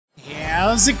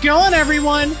How's it going,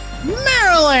 everyone?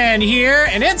 Marriland here,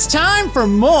 and it's time for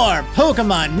more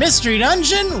Pokemon Mystery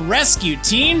Dungeon Rescue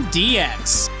Team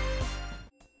DX.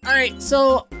 Alright,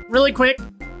 so really quick,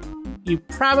 you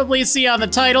probably see on the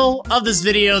title of this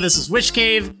video, this is Wish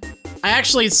Cave. I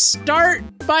actually start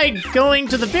by going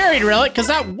to the Buried Relic, because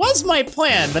that was my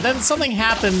plan, but then something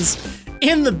happens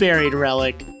in the Buried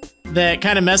Relic that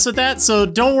kind of mess with that, so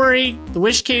don't worry, the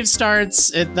Wish Cave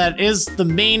starts. That is the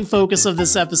main focus of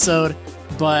this episode,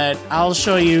 but I'll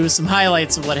show you some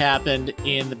highlights of what happened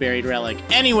in the Buried Relic.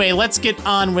 Anyway, let's get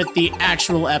on with the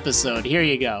actual episode. Here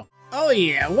you go. Oh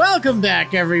yeah, welcome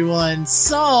back everyone.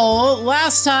 So,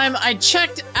 last time I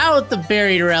checked out the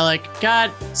Buried Relic,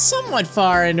 got somewhat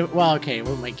far into, well okay,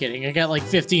 what am I kidding? I got like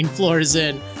 15 floors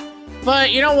in.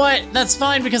 But you know what? That's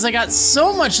fine because I got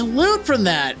so much loot from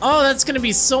that. Oh, that's gonna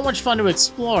be so much fun to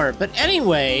explore. But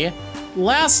anyway,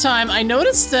 last time I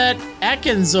noticed that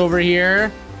Ekans over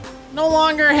here no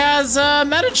longer has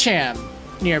Medicham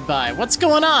nearby. What's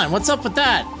going on? What's up with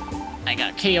that? I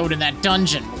got KO'd in that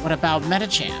dungeon, but what about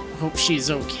Medicham? Hope she's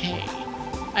okay.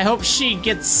 I hope she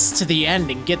gets to the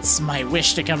end and gets my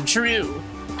wish to come true.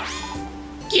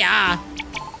 Yeah.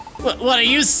 What are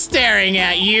you staring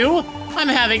at, you? I'm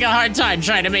having a hard time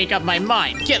trying to make up my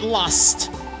mind. Get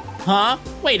lost. Huh?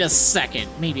 Wait a second.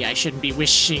 Maybe I shouldn't be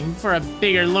wishing for a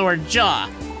bigger lower jaw.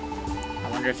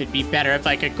 I wonder if it'd be better if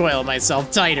I could coil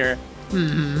myself tighter.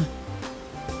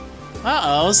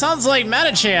 Uh-oh, sounds like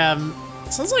Medicham.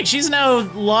 Sounds like she's now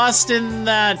lost in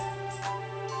that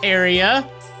area.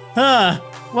 Huh.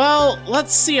 Well,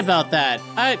 let's see about that.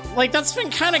 That's been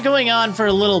kind of going on for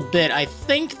a little bit. I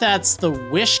think that's the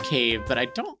Wish Cave, but I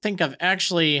don't think I've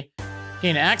actually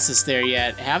gained access there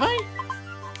yet. Have I?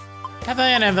 Have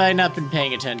I not been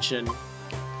paying attention?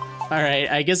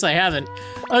 Alright, I guess I haven't.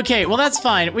 Okay, well that's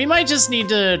fine. We might just need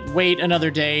to wait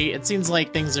another day. It seems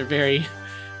like things are very,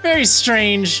 very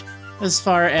strange as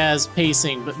far as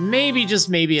pacing, but maybe, just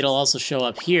maybe, it'll also show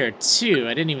up here too.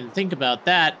 I didn't even think about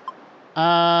that.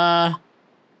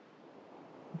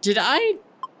 Did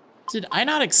I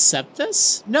not accept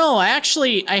this? No, I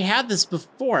had this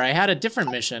before. I had a different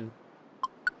mission.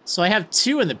 So I have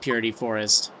 2 in the Purity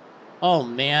Forest. Oh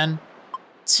man.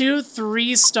 2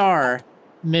 3-star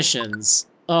missions.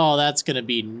 Oh, that's gonna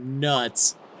be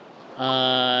nuts.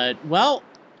 Well,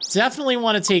 definitely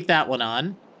want to take that one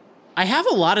on. I have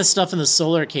a lot of stuff in the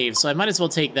Solar Cave, so I might as well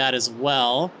take that as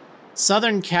well.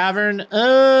 Southern Cavern,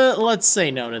 let's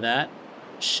say no to that.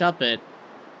 Shuppet.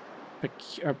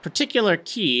 A particular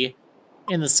key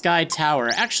in the Sky Tower.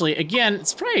 Actually, again,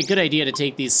 it's probably a good idea to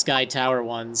take these Sky Tower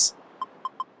ones.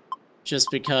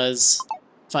 Just because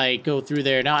if I go through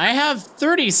there... Now, I have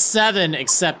 37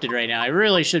 accepted right now. I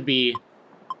really should be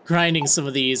grinding some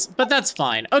of these, but that's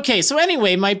fine. Okay, so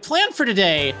anyway, my plan for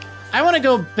today, I want to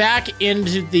go back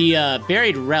into the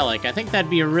Buried Relic. I think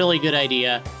that'd be a really good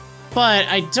idea. But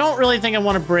I don't really think I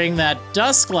want to bring that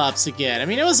Dusclops again. I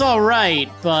mean, it was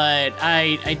alright, but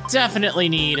I definitely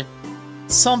need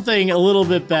something a little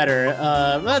bit better.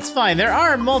 That's fine. There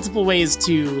are multiple ways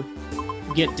to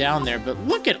get down there, but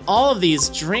look at all of these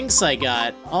drinks I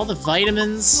got. All the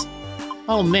vitamins.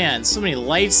 Oh man, so many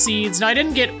life seeds. Now, I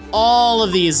didn't get all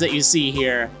of these that you see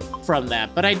here from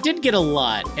that, but I did get a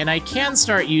lot, and I can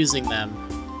start using them.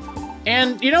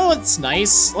 And you know what's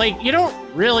nice? Like, you don't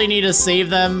really need to save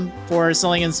them for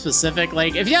something in specific.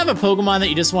 Like, if you have a Pokemon that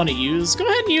you just want to use, go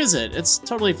ahead and use it. It's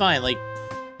totally fine. Like,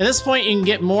 at this point, you can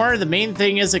get more. The main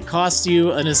thing is it costs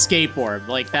you an escape orb.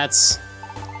 Like, that's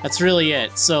really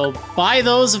it. So, buy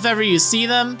those if ever you see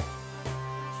them.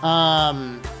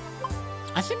 I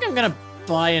think I'm gonna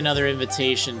buy another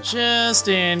invitation just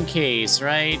in case,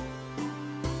 right?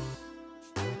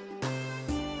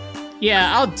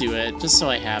 Yeah, I'll do it, just so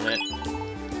I have it.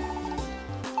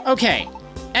 Okay,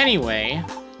 anyway,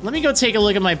 let me go take a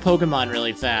look at my Pokemon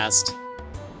really fast.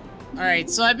 Alright,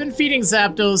 so I've been feeding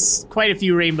Zapdos quite a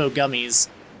few rainbow gummies.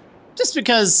 Just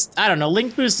because, I don't know,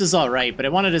 Link Boost is alright, but I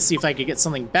wanted to see if I could get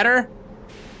something better.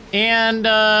 And,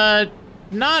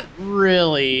 not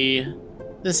really.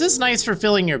 This is nice for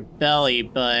filling your belly,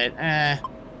 but, I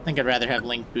think I'd rather have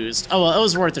Link Boost. Oh, well, it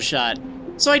was worth a shot.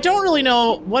 So I don't really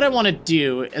know what I want to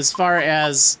do as far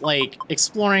as, like,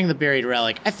 exploring the Buried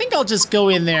Relic. I think I'll just go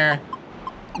in there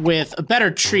with a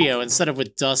better trio instead of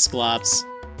with Dusclops.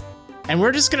 And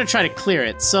we're just going to try to clear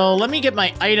it. So let me get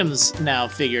my items now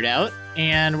figured out,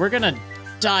 and we're going to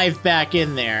dive back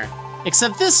in there.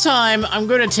 Except this time, I'm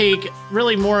going to take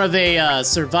really more of a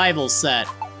survival set.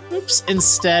 Oops,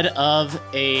 instead of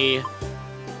a...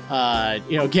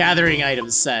 gathering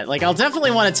items set. Like, I'll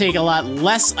definitely want to take a lot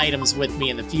less items with me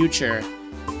in the future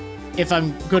if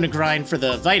I'm going to grind for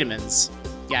the vitamins.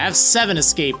 Yeah, I have 7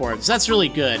 escape orbs. That's really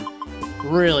good.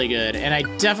 Really good. And I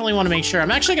definitely want to make sure.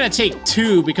 I'm actually going to take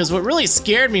 2 because what really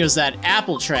scared me was that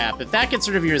apple trap. If that gets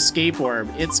rid of your escape orb,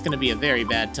 it's going to be a very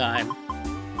bad time.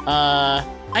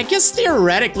 I guess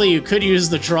theoretically you could use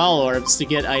the trawl orbs to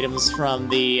get items from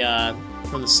the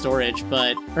storage,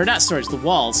 but... Or not storage, the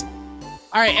walls.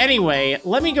 Alright, anyway,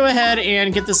 let me go ahead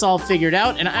and get this all figured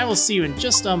out, and I will see you in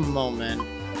just a moment.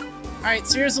 Alright,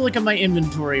 so here's a look at my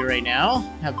inventory right now.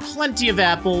 I have plenty of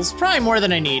apples, probably more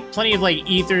than I need. Plenty of, like,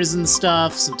 ethers and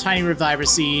stuff, some tiny reviver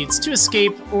seeds, 2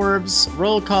 escape orbs,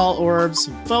 roll call orbs,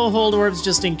 some foe hold orbs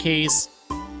just in case,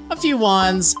 a few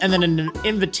wands, and then an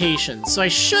invitation. So I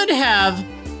should have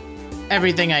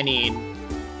everything I need,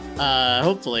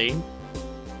 hopefully.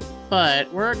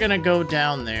 But we're gonna go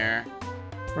down there.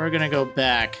 We're gonna go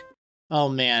back. Oh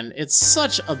man, it's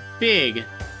such a big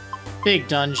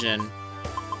dungeon.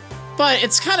 But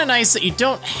it's kind of nice that you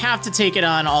don't have to take it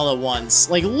on all at once.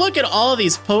 Like, look at all of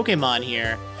these Pokemon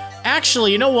here.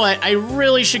 Actually, you know what? I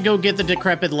really should go get the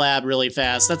Decrepit Lab really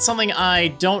fast. That's something I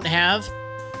don't have.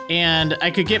 And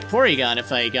I could get Porygon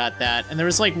if I got that. And there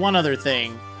was, like, one other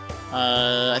thing.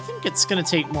 I think it's gonna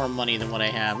take more money than what I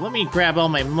have. Let me grab all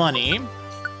my money.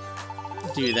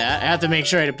 Do that. I have to make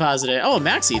sure I deposit it. Oh,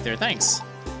 Max Ether, thanks.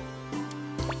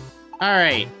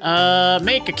 Alright,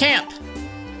 make a camp.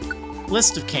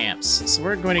 List of camps. So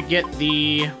we're going to get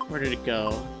the... Where did it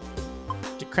go?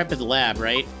 Decrepit Lab,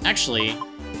 right? Actually,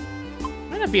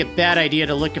 might not be a bad idea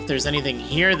to look if there's anything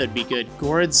here that'd be good.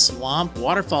 Gourd Swamp,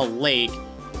 Waterfall Lake.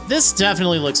 This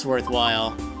definitely looks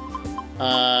worthwhile.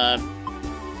 Mount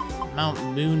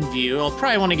Moonview. I'll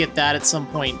probably want to get that at some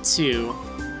point, too.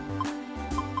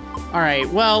 Alright,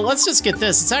 well, let's just get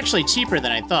this. It's actually cheaper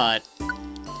than I thought.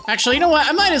 Actually, you know what?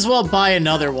 I might as well buy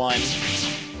another one.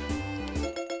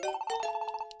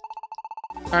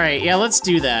 Alright, yeah, let's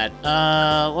do that.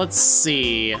 Let's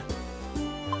see.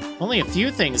 Only a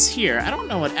few things here. I don't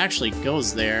know what actually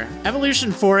goes there.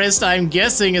 Evolution Forest, I'm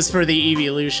guessing, is for the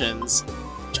evolutions.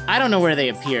 I don't know where they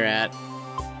appear at.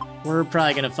 We're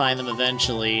probably gonna find them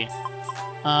eventually.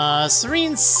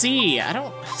 Serene Sea. I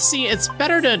don't... See, it's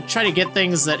better to try to get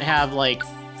things that have, like,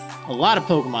 a lot of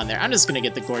Pokemon there. I'm just gonna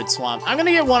get the Gourd Swamp. I'm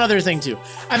gonna get one other thing, too.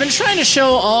 I've been trying to show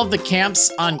all of the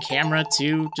camps on camera,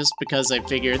 too, just because I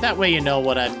figured that way you know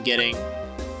what I'm getting.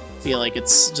 Feel like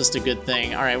it's just a good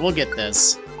thing. Alright, we'll get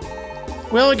this.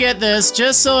 We'll get this,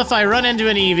 just so if I run into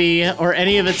an Eevee or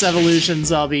any of its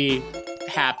evolutions, I'll be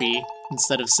happy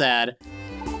instead of sad.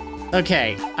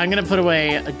 Okay, I'm gonna put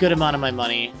away a good amount of my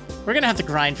money. We're gonna have to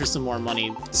grind for some more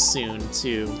money soon,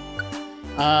 too.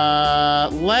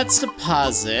 Let's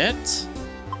deposit...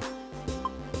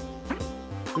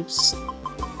 Oops.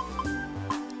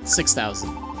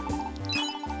 6,000.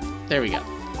 There we go.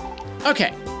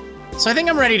 Okay, so I think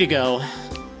I'm ready to go.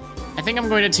 I think I'm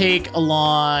going to take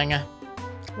along...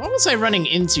 What was I running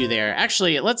into there?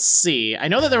 Actually, let's see. I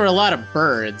know that there were a lot of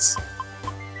birds.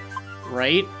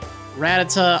 Right?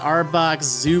 Rattata, Arbok,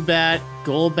 Zubat,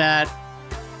 Golbat,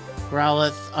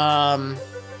 Growlithe.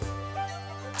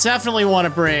 Definitely want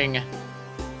to bring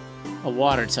a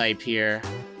water type here.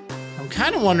 I'm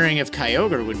kind of wondering if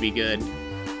Kyogre would be good.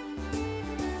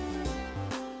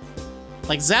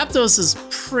 Like, Zapdos is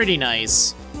pretty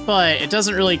nice, but it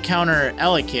doesn't really counter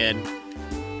Elekid.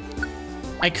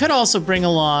 I could also bring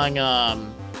along,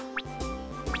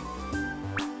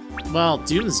 well,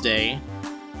 Doomsday.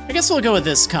 I guess we'll go with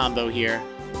this combo here.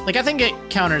 Like, I think it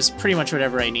counters pretty much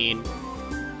whatever I need.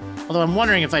 Although I'm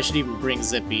wondering if I should even bring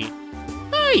Zippy.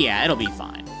 Oh yeah, it'll be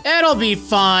fine. It'll be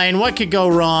fine. What could go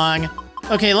wrong?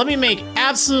 Okay, let me make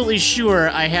absolutely sure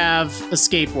I have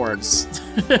escape orbs.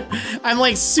 I'm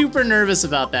like super nervous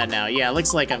about that now. Yeah,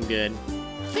 looks like I'm good.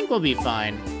 I think we'll be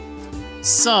fine.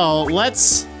 So,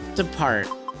 let's depart.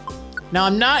 Now,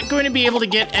 I'm not going to be able to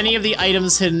get any of the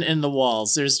items hidden in the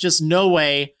walls. There's just no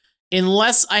way,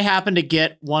 unless I happen to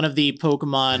get one of the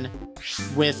Pokemon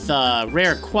with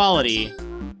rare quality,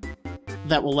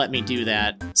 that will let me do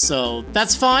that. So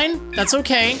that's fine, that's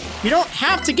okay. You don't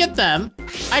have to get them.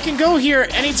 I can go here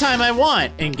anytime I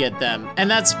want and get them,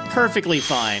 and that's perfectly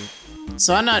fine.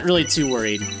 So I'm not really too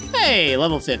worried. Hey,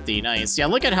 level 50, nice. Yeah,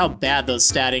 look at how bad those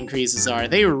stat increases are.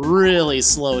 They really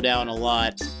slow down a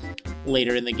lot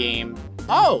later in the game.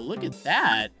 Oh, look at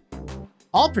that.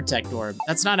 All Protect Orb.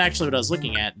 That's not actually what I was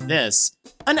looking at. This.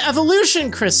 An Evolution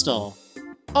Crystal.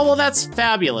 Oh, well, that's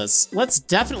fabulous. Let's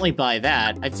definitely buy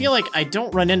that. I feel like I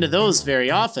don't run into those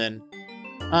very often.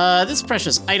 This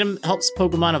precious item helps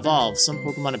Pokemon evolve. Some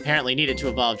Pokemon apparently need it to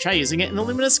evolve. Try using it in the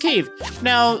Luminous Cave.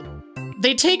 Now,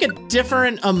 they take a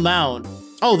different amount.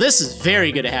 Oh, this is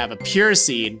very good to have. A Pure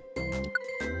Seed.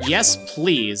 Yes,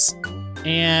 please.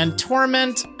 And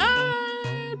Torment,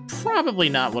 probably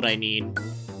not what I need.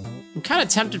 I'm kind of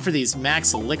tempted for these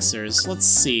max elixirs. Let's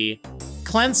see.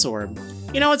 Cleanse Orb.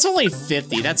 You know, it's only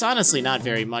 50. That's honestly not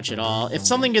very much at all. If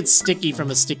something gets sticky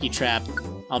from a sticky trap,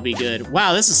 I'll be good.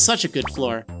 Wow, this is such a good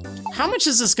floor. How much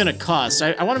is this gonna cost?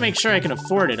 I want to make sure I can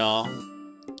afford it all.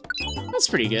 That's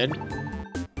pretty good.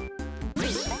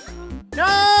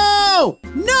 No!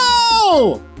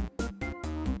 No!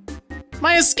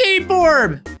 My escape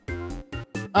orb!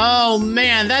 Oh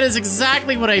man, that is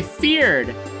exactly what I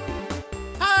feared.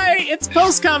 Hi, it's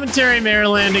post-commentary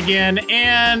Marriland again,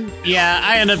 and yeah,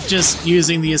 I end up just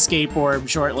using the escape orb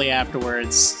shortly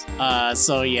afterwards.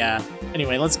 So yeah.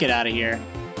 Anyway, let's get out of here.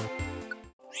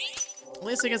 At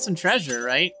least I get some treasure,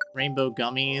 right? Rainbow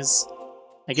gummies.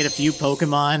 I get a few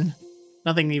Pokemon.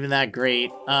 Nothing even that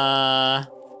great.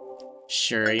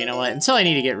 Sure, you know what? Until I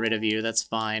need to get rid of you, that's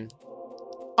fine.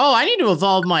 Oh, I need to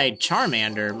evolve my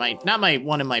Charmander. Not my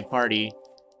one in my party.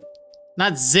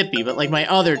 Not Zippy, but like my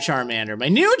other Charmander. My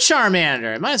new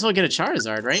Charmander! I might as well get a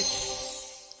Charizard, right?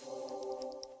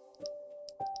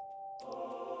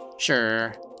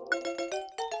 Sure.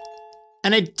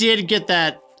 And I did get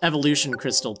that evolution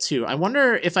crystal too. I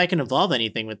wonder if I can evolve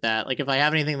anything with that. Like if I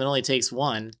have anything that only takes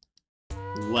one.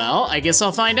 Well, I guess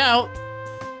I'll find out.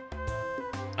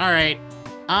 Alright.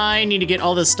 I need to get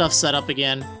all this stuff set up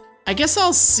again. I guess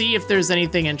I'll see if there's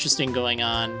anything interesting going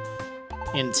on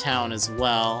in town as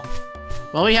well.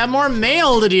 Well, we have more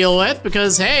mail to deal with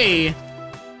because, hey!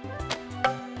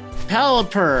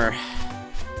 Pelipper.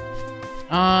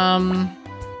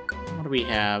 What do we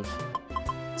have?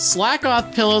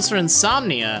 Slack-off pillows for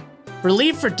insomnia.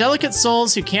 Relief for delicate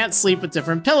souls who can't sleep with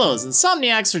different pillows.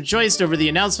 Insomniacs rejoiced over the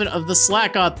announcement of the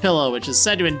Slack-off pillow, which is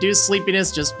said to induce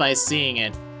sleepiness just by seeing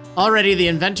it. Already, the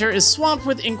inventor is swamped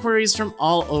with inquiries from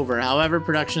all over. However,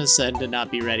 production is said to not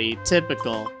be ready.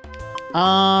 Typical.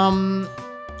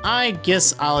 I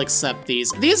guess I'll accept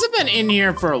these. These have been in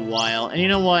here for a while, and you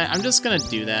know what? I'm just gonna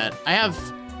do that. I have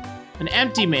an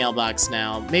empty mailbox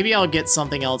now. Maybe I'll get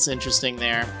something else interesting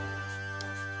there.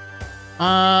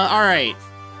 Alright.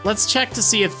 Let's check to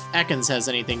see if Ekans has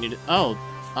anything to do. Oh,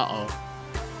 uh-oh.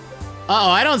 Uh-oh,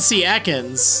 I don't see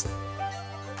Ekans.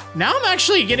 Now I'm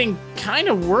actually getting kind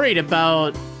of worried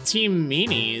about Team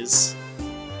Meanies.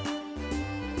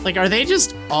 Like, are they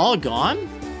just all gone?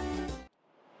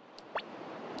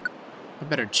 I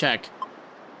better check.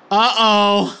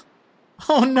 Uh-oh.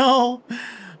 Oh no.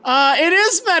 It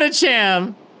is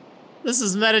Medicham. This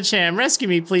is Medicham. Rescue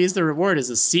me, please. The reward is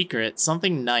a secret.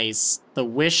 Something nice. The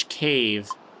Wish Cave.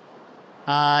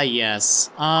 Yes.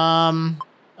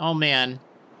 Oh man.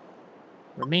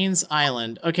 Remains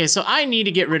Island. Okay, so I need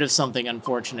to get rid of something,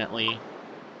 unfortunately.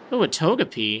 Oh, a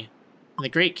Togepi in the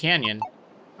Great Canyon.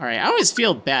 Alright, I always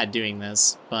feel bad doing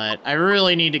this, but I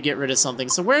really need to get rid of something.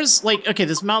 So where's, like, okay,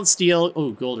 this Mount Steel.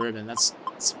 Oh, Gold Ribbon. That's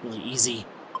really easy.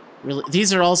 Really,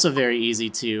 these are also very easy,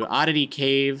 too. Oddity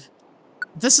Cave.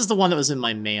 This is the one that was in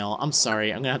my mail. I'm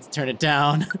sorry. I'm gonna have to turn it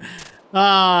down.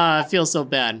 I feel so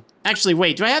bad. Actually,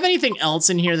 wait. Do I have anything else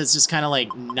in here that's just kind of,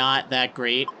 like, not that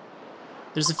great?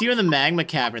 There's a few in the Magma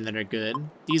Cavern that are good.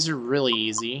 These are really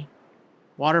easy.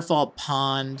 Waterfall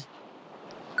Pond.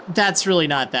 That's really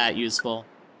not that useful.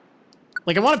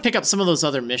 Like, I want to pick up some of those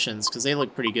other missions, because they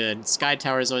look pretty good. Sky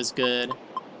Tower is always good.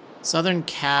 Southern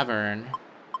Cavern.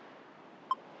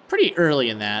 Pretty early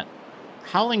in that.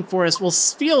 Howling Forest, well,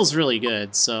 feels really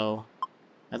good, so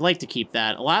I'd like to keep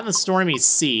that. A lot in the Stormy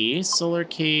Sea. Solar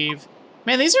Cave.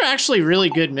 Man, these are actually really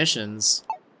good missions.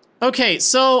 Okay,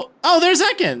 so... Oh, there's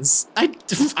Ekans!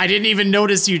 I didn't even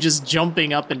notice you just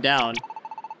jumping up and down.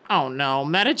 Oh no,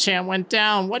 Medicham went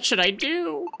down. What should I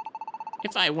do?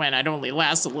 If I went, I'd only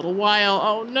last a little while.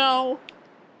 Oh no.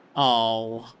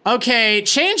 Oh. Okay,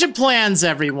 change of plans,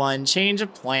 everyone. Change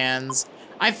of plans.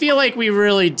 I feel like we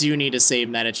really do need to save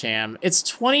Medicham. It's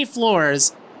 20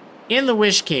 floors in the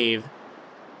Wish Cave.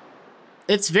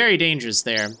 It's very dangerous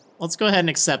there. Let's go ahead and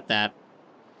accept that.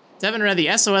 Devin read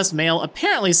the SOS mail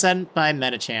apparently sent by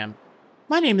Medicham.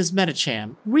 My name is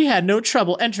Medicham. We had no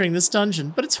trouble entering this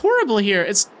dungeon, but it's horrible here.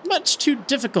 It's much too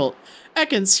difficult.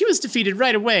 Ekans, he was defeated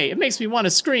right away. It makes me want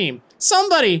to scream.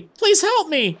 Somebody, please help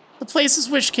me. The place is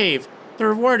Wish Cave. The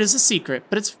reward is a secret,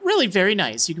 but it's really very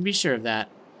nice. You can be sure of that.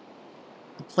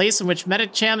 The place in which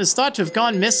Medicham is thought to have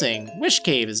gone missing. Wish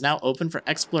Cave is now open for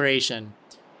exploration.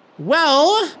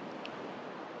 Well,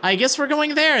 I guess we're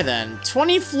going there then.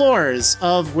 20 floors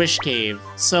of Wish Cave.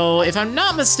 So if I'm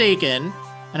not mistaken,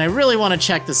 and I really want to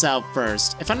check this out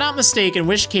first. If I'm not mistaken,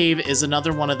 Wish Cave is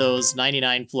another one of those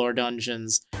 99 floor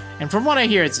dungeons. And from what I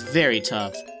hear, it's very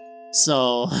tough.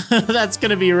 So that's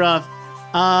gonna be rough.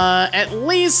 At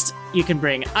least you can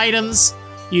bring items,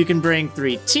 you can bring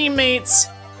 3 teammates.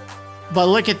 But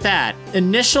look at that,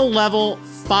 initial level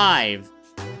 5.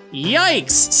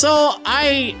 Yikes! So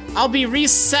I'll be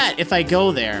reset if I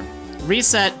go there.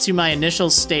 Reset to my initial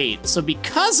state. So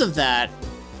because of that,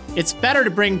 it's better to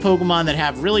bring Pokemon that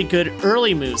have really good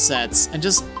early movesets and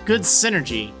just good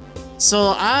synergy.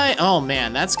 So oh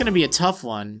man, that's gonna be a tough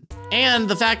one. And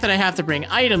the fact that I have to bring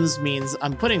items means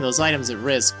I'm putting those items at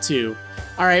risk too.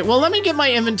 All right, well, let me get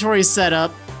my inventory set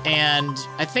up, and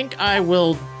I think I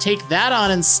will take that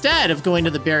on instead of going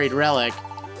to the Buried Relic.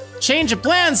 Change of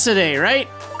plans today, right?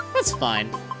 That's fine.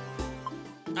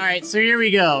 All right, so here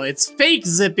we go. It's fake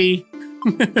Zippy.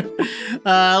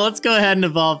 Let's go ahead and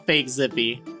evolve fake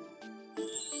Zippy.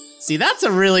 See, that's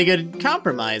a really good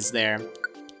compromise there.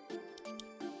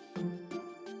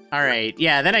 All right,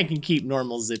 yeah, then I can keep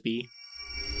normal Zippy.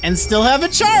 And still have a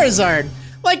Charizard!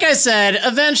 Like I said,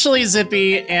 eventually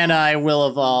Zippy and I will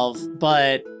evolve,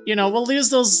 but, you know, we'll lose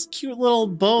those cute little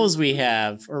bows we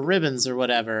have, or ribbons or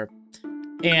whatever.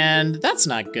 And that's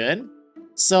not good.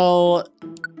 So,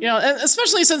 you know,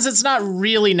 especially since it's not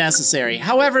really necessary.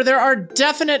 However, there are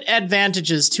definite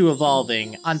advantages to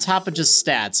evolving on top of just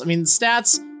stats. I mean,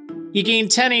 stats, you gain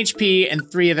 10 HP and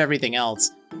 3 of everything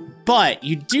else. But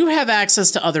you do have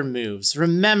access to other moves.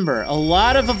 Remember, a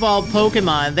lot of evolved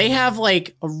Pokemon, they have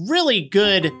like a really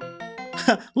good...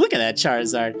 Look at that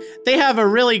Charizard. They have a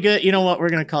really good... You know what? We're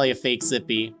going to call you Fake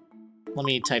Zippy. Let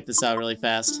me type this out really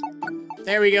fast.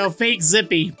 There we go, Fake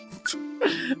Zippy.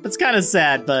 That's kind of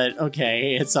sad, but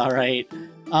okay, it's all right.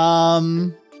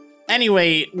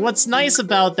 Anyway, what's nice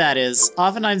about that is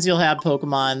oftentimes you'll have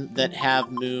Pokemon that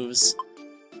have moves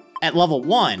at level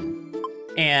 1.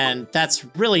 And that's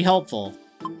really helpful.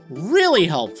 Really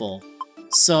helpful.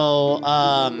 So,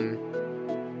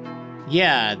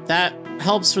 yeah, that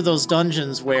helps for those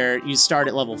dungeons where you start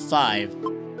at level 5.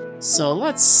 So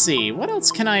let's see, what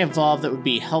else can I evolve that would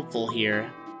be helpful here?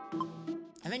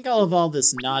 I think I'll evolve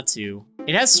this Natu.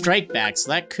 It has Strike Back,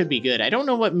 so that could be good. I don't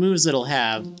know what moves it'll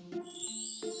have,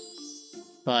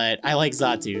 but I like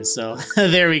Xatu, so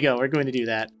there we go, we're going to do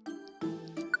that.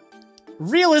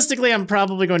 Realistically, I'm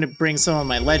probably going to bring some of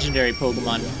my legendary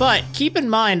Pokemon, but keep in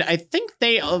mind, I think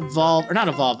they evolve, or not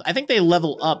evolve, I think they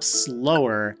level up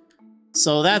slower,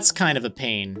 so that's kind of a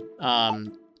pain,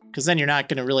 because then you're not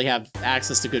going to really have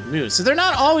access to good moves. So they're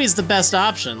not always the best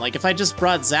option. Like, if I just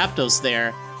brought Zapdos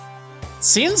there,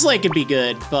 seems like it'd be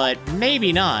good, but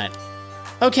maybe not.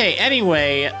 Okay,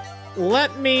 anyway,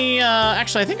 let me,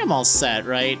 actually, I think I'm all set,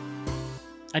 right?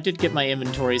 I did get my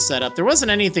inventory set up. There wasn't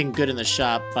anything good in the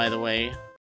shop, by the way,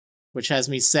 which has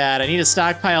me sad. I need to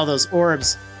stockpile those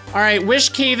orbs. All right, Wish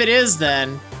Cave it is,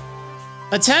 then.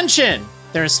 Attention!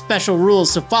 There are special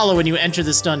rules to follow when you enter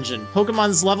this dungeon.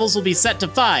 Pokemon's levels will be set to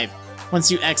 5. Once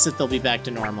you exit, they'll be back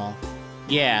to normal.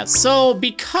 Yeah, so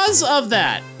because of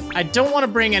that, I don't want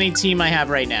to bring any team I have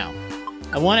right now.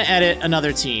 I want to edit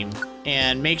another team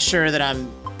and make sure that I'm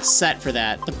set for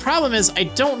that. The problem is I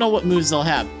don't know what moves they'll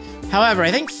have. However,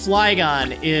 I think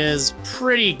Flygon is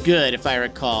pretty good, if I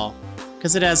recall,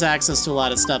 because it has access to a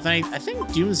lot of stuff. And I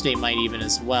think Doomsday might even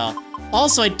as well.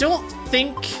 Also, I don't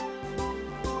think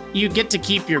you get to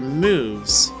keep your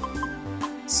moves.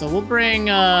 So we'll bring,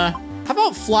 how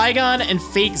about Flygon and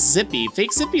Fake Zippy?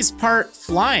 Fake Zippy's part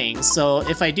flying, so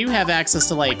if I do have access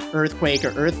to, like, Earthquake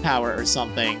or Earth Power or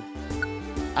something,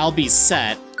 I'll be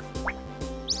set.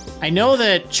 I know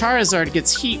that Charizard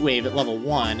gets Heat Wave at level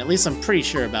 1, at least I'm pretty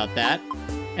sure about that.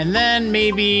 And then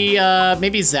maybe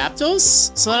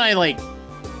Zapdos? So then I, like,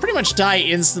 pretty much die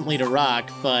instantly to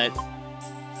Rock, but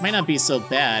might not be so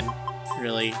bad,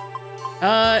 really.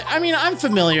 I mean, I'm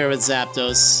familiar with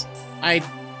Zapdos. I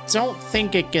don't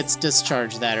think it gets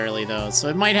discharged that early, though, so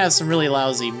it might have some really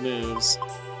lousy moves.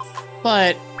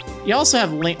 But you also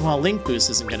have Link, well, Link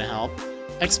Boost isn't gonna help.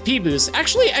 XP Boost,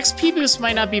 actually, XP Boost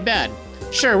might not be bad.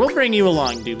 Sure, we'll bring you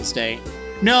along, Doomsday.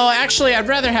 No, actually, I'd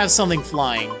rather have something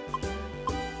flying.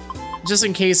 Just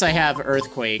in case I have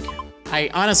Earthquake.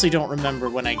 I honestly don't remember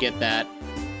when I get that.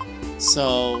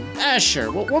 So,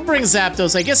 sure, we'll bring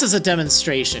Zapdos, I guess, as a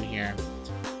demonstration here.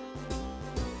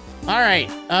 Alright,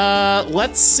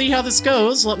 let's see how this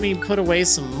goes. Let me put away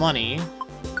some money,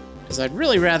 because I'd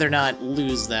really rather not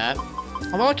lose that.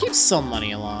 Although I'll keep some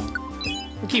money along.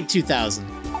 We'll keep 2,000.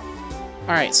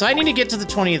 Alright, so I need to get to the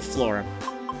 20th floor.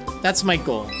 That's my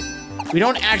goal. We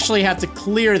don't actually have to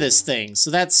clear this thing,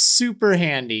 so that's super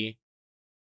handy.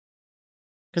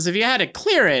 Because if you had to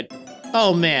clear it,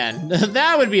 oh man,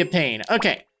 that would be a pain.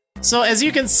 Okay, so as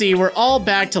you can see, we're all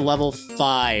back to level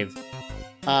 5.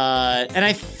 And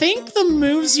I think the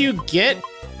moves you get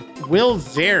will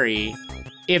vary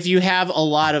if you have a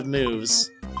lot of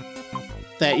moves.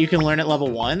 that you can learn at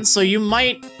level 1, so you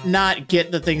might not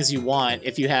get the things you want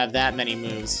if you have that many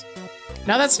moves.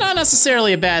 Now, that's not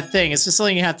necessarily a bad thing, it's just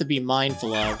something you have to be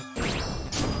mindful of.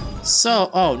 So,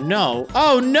 oh no.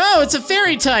 Oh no, it's a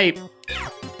fairy type!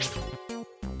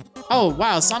 Oh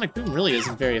wow, Sonic Boom really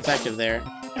isn't very effective there.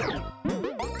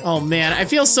 Oh man, I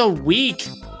feel so weak.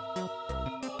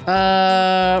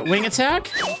 Wing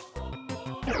attack?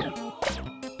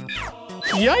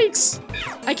 Yikes!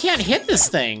 I can't hit this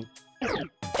thing.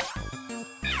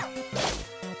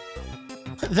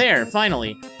 There,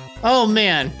 finally. Oh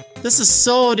man, this is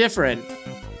so different.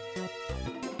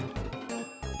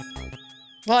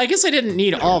 Well, I guess I didn't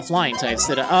need all flying types,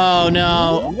 did I? Oh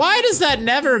no, why does that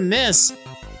never miss?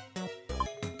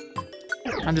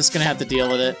 I'm just gonna have to deal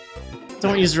with it.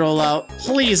 Don't use rollout.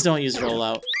 Please don't use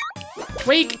rollout.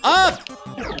 Wake up!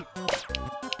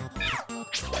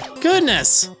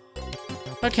 Goodness!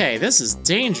 Okay, this is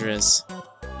dangerous.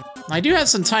 I do have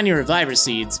some tiny reviver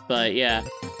seeds, but yeah.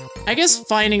 I guess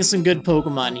finding some good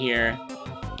Pokemon here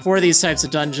for these types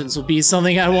of dungeons will be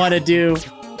something I want to do.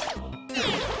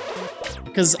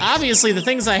 Because obviously the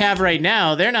things I have right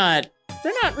now, they're not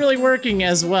really working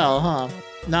as well, huh?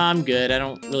 Nah, I'm good. I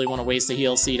don't really want to waste a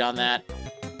heal seed on that.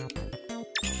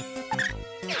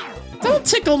 Don't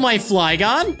tickle my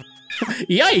Flygon!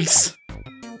 Yikes!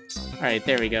 Alright,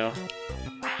 there we go.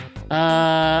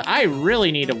 I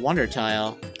really need a Wonder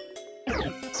Tile.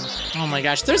 Oh my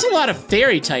gosh, there's a lot of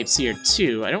fairy types here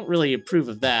too. I don't really approve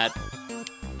of that.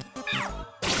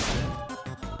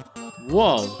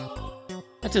 Whoa.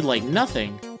 That did like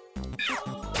nothing.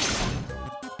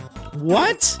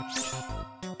 What?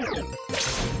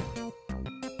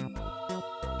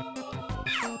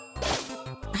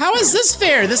 How is this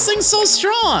fair? This thing's so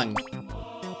strong!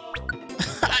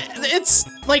 It's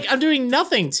like I'm doing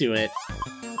nothing to it.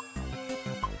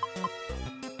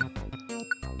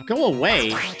 Go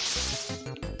away.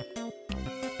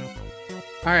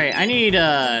 Alright, I need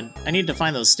to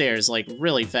find those stairs, like,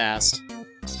 really fast.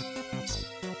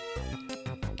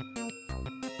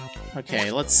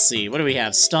 Okay, let's see. What do we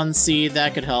have? Stun Seed,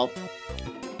 that could help.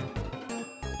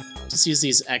 Just use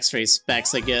these X-ray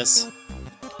specs, I guess.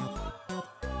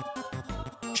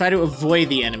 Try to avoid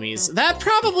the enemies. That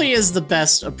probably is the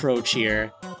best approach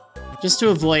here. Just to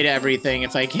avoid everything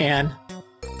if I can.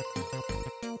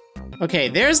 Okay,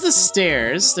 there's the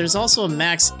stairs. There's also a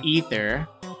max ether.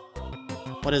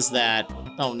 What is that?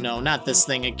 Oh no, not this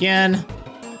thing again.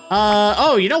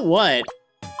 Oh, you know what?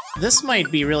 This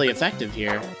might be really effective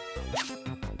here.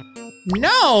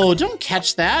 No, don't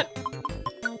catch that.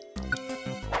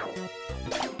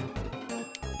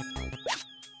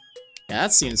 Yeah,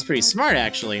 that seems pretty smart,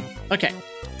 actually. Okay,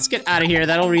 let's get out of here.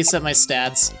 That'll reset my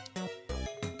stats.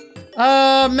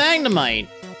 Magnemite.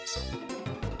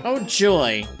 Oh,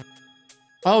 joy.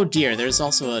 Oh, dear, there's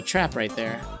also a trap right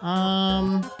there.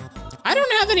 I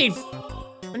don't have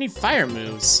any fire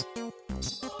moves.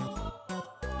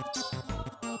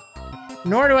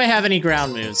 Nor do I have any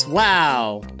ground moves.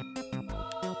 Wow.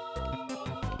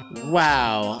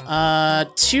 Wow.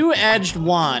 Two-edged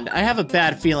wand. I have a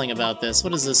bad feeling about this.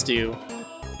 What does this do?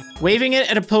 Waving it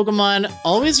at a Pokemon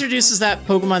always reduces that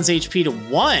Pokemon's HP to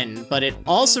 1, but it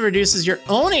also reduces your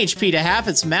own HP to half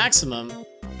its maximum.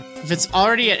 If it's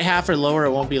already at half or lower,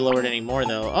 it won't be lowered anymore,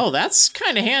 though. Oh, that's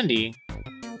kind of handy.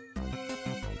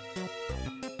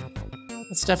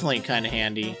 That's definitely kind of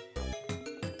handy.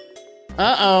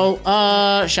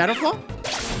 Uh-oh. Shadow Claw?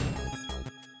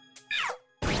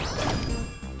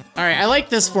 Alright, I like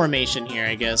this formation here,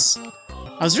 I guess.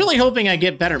 I was really hoping I'd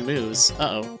get better moves.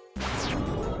 Uh-oh.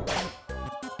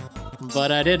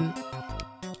 But I didn't.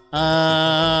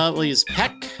 We'll use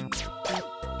Peck.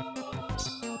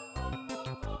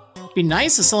 Be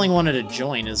nice if someone wanted to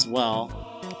join as well.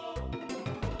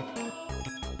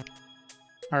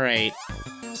 Alright.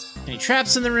 Any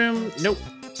traps in the room? Nope.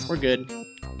 We're good.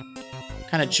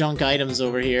 Kind of junk items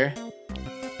over here.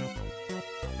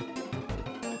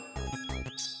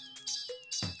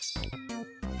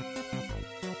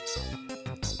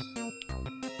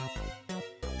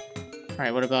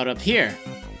 Alright, what about up here?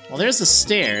 Well, there's the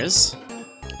stairs.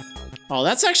 Oh,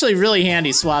 that's actually really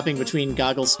handy, swapping between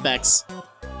goggle specs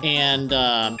and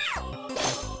the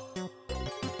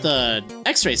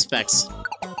X-ray specs.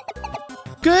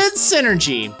 Good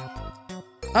synergy!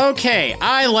 Okay,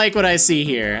 I like what I see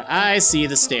here. I see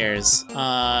the stairs.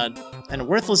 And a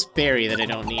worthless berry that I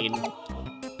don't need.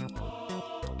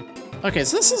 Okay,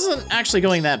 so this isn't actually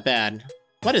going that bad.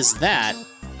 What is that?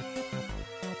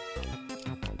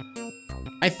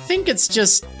 I think it's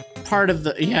just part of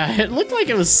the... Yeah, it looked like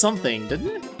it was something,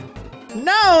 didn't it?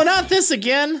 No, not this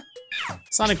again!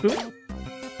 Sonic Boom?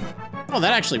 Oh,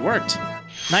 that actually worked.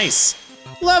 Nice.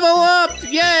 Level up!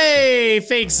 Yay!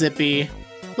 Fake Zippy.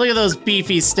 Look at those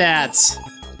beefy stats.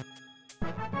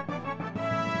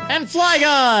 And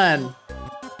Flygon!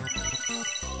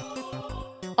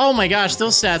 Oh my gosh,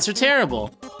 those stats are terrible.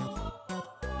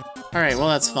 Alright, well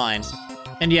that's fine.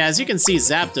 And yeah, as you can see,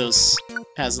 Zapdos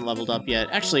hasn't leveled up yet.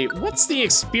 Actually, what's the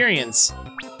experience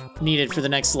needed for the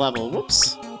next level?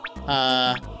 Whoops.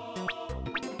 I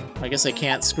guess I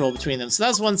can't scroll between them. So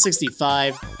that's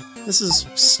 165. This is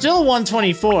still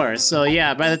 124. So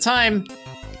yeah, by the time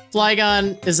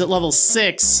Flygon is at level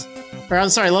 6, or I'm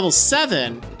sorry, level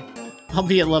 7, I'll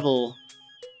be at level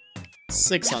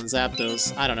 6 on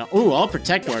Zapdos. I don't know. Ooh, All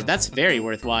Protect Orb. That's very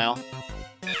worthwhile.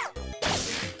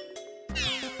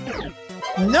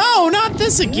 No, not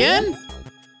this again!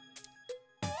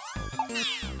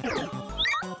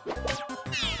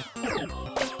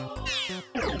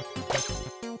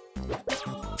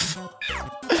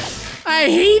 I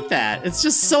hate that. It's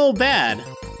just so bad.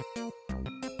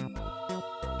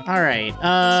 Alright,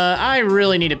 I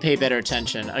really need to pay better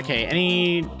attention. Okay,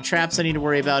 any traps I need to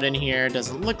worry about in here?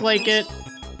 Doesn't look like it.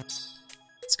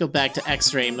 Let's go back to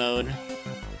X-ray mode.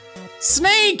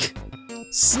 Snake!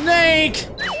 Snake!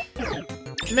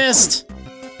 Missed.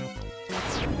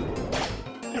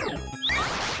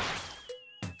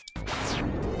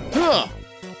 Huh.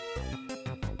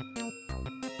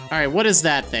 Alright, what is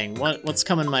that thing? What's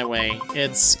coming my way?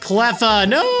 It's Cleffa!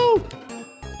 No!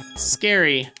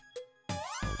 Scary.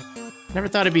 Never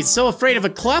thought I'd be so afraid of a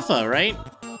Cleffa, right?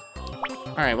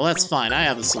 Alright, well that's fine. I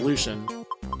have a solution.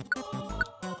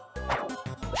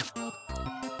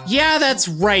 Yeah, that's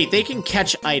right. They can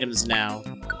catch items now.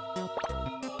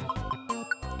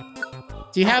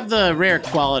 If you have the rare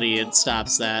quality, it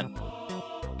stops that.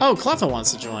 Oh, Cleffa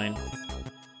wants to join.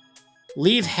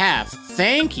 Leave half.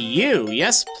 Thank you.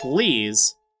 Yes,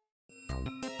 please.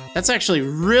 That's actually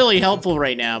really helpful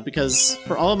right now because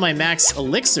for all of my max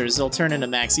elixirs, they'll turn into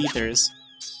max ethers.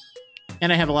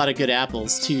 And I have a lot of good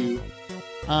apples, too.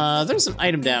 There's an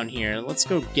item down here. Let's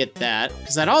go get that,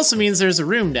 because that also means there's a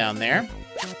room down there.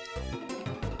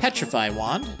 Petrify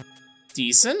Wand.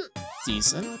 Decent.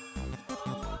 Decent.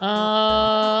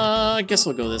 I guess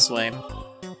we'll go this way.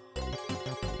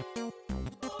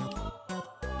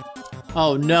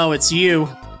 Oh no, it's you.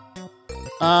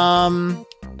 We'll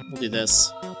do this.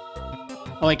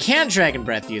 Oh, I can't Dragon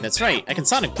Breath you, that's right. I can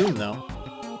Sonic Boom, though.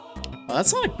 Well, that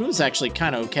Sonic Boom's actually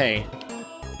kind of okay.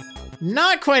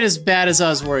 Not quite as bad as I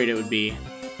was worried it would be.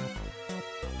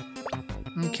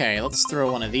 Okay, let's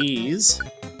throw one of these.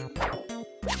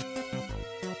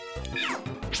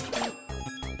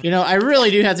 You know, I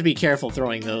really do have to be careful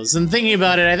throwing those. And thinking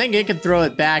about it, I think it could throw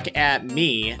it back at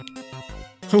me.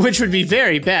 Which would be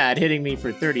very bad, hitting me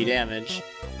for 30 damage.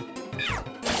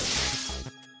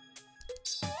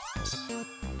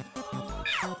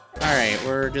 Alright,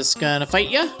 we're just gonna fight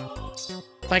ya.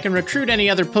 If I can recruit any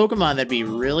other Pokemon, that'd be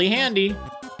really handy.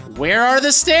 Where are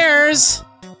the stairs?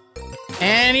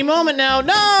 Any moment now.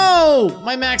 No!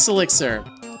 My Max Elixir.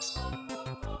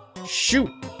 Shoot.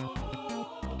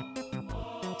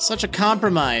 Such a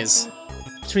compromise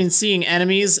between seeing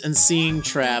enemies and seeing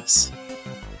traps.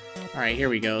 Alright, here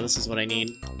we go. This is what I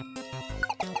need.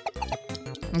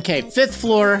 Okay, 5th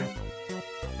floor.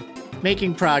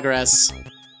 Making progress.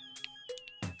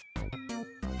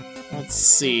 Let's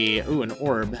see. Ooh, an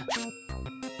orb.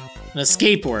 An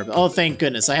escape orb. Oh, thank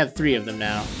goodness. I have 3 of them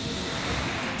now.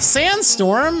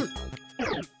 Sandstorm?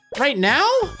 Right now?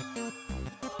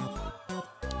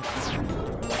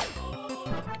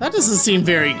 That doesn't seem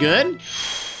very good.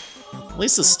 At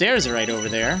least the stairs are right over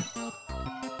there.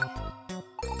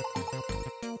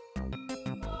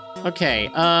 Okay,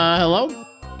 hello?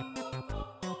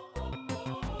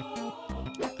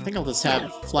 I think I'll just have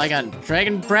Flygon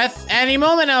Dragon Breath any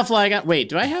moment now, Flygon. Wait,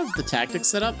 do I have the tactics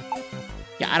set up?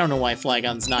 Yeah, I don't know why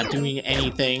Flygon's not doing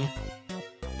anything.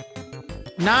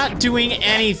 Not doing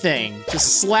anything.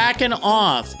 Just slacking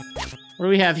off. What do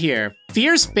we have here?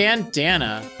 Fierce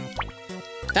Bandana.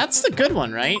 That's the good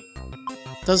one, right?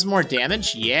 Does more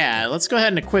damage? Yeah, let's go ahead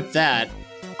and equip that.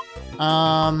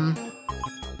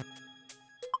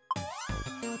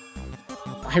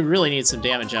 I really need some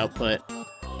damage output.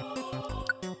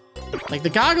 Like, the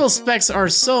goggle specs are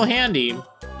so handy.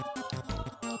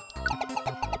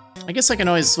 I guess I can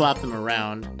always swap them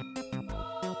around.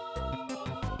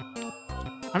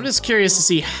 I'm just curious to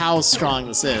see how strong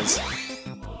this is.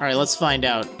 Alright, let's find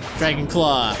out. Dragon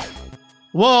Claw.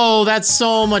 Whoa, that's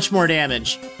so much more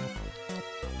damage.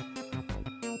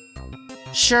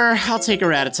 Sure, I'll take a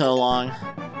Rattata along.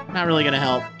 Not really gonna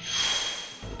help.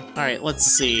 Alright, let's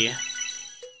see.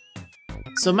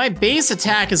 So my base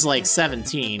attack is like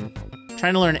 17.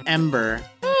 Trying to learn Ember.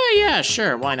 yeah,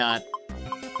 sure, why not?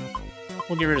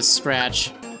 We'll get rid of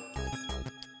Scratch.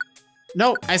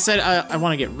 No, I said I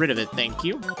want to get rid of it, thank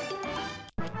you.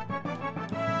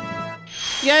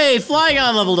 Yay,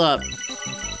 Flygon leveled up!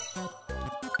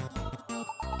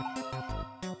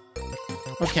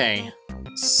 Okay,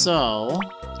 so...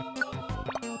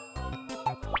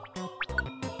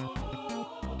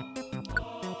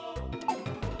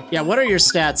 yeah, what are your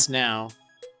stats now?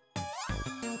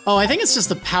 Oh, I think it's just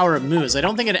the power of moves. I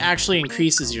don't think it actually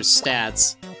increases your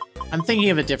stats. I'm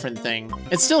thinking of a different thing.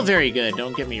 It's still very good,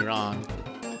 don't get me wrong.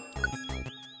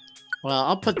 Well,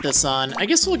 I'll put this on. I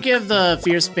guess we'll give the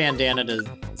Fierce Bandana to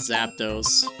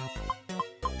Zapdos.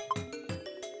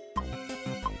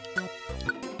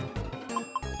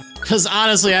 Because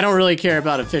honestly, I don't really care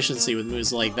about efficiency with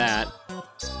moves like that.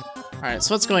 Alright,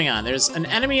 so what's going on? There's an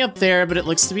enemy up there, but it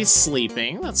looks to be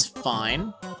sleeping. That's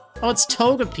fine. Oh, it's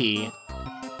Togepi.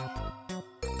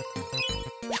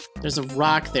 There's a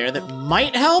rock there that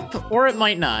might help, or it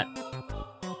might not.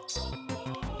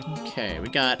 Okay, we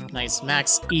got nice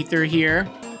max ether here.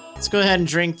 Let's go ahead and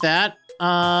drink that.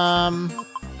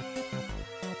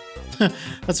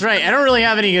 That's right, I don't really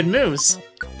have any good moves.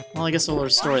 Well, I guess we'll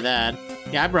restore that.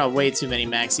 Yeah, I brought way too many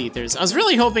max ethers. I was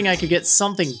really hoping I could get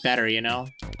something better, you know?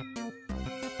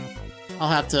 I'll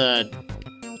have to...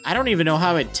 I don't even know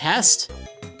how I'd test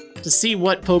to see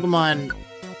what Pokemon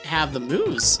have the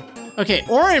moves. Okay,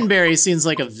 Oranberry seems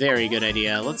like a very good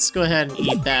idea. Let's go ahead and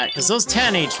eat that, because those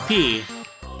 10 HP,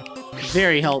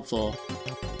 very helpful.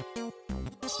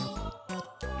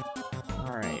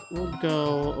 Alright, we'll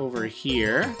go over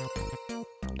here.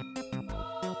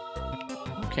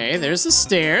 Okay, there's the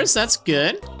stairs, that's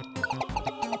good.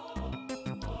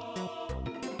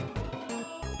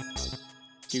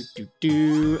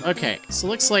 Okay, so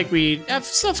looks like we have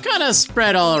stuff kind of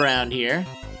spread all around here.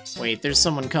 Wait, there's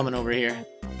someone coming over here.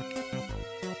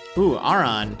 Ooh,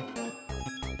 Aron.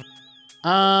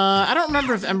 I don't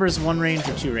remember if Ember's 1 range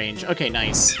or 2 range. Okay,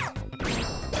 nice.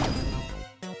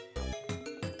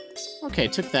 Okay,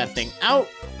 took that thing out.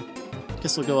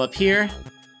 Guess we'll go up here.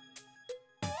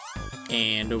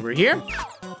 And over here.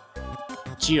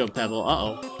 Geopebble,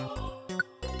 uh-oh.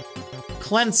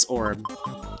 Cleanse Orb.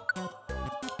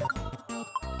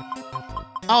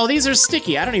 Oh, these are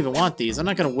sticky. I don't even want these. I'm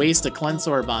not gonna waste a Cleanse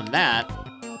Orb on that.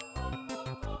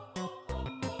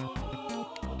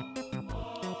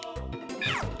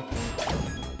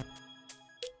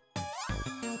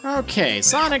 Okay,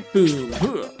 Sonic Boom.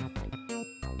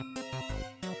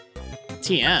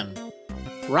 TM.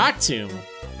 Rock Tomb.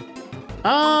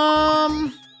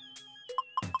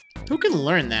 Who can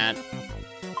learn that?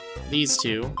 These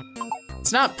two.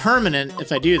 It's not permanent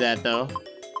if I do that, though.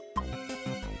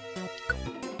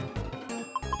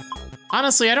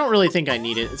 Honestly, I don't really think I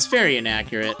need it. It's very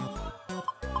inaccurate.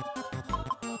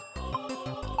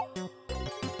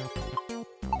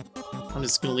 I'm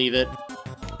just gonna leave it.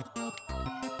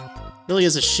 Really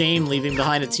is a shame leaving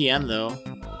behind a TM, though.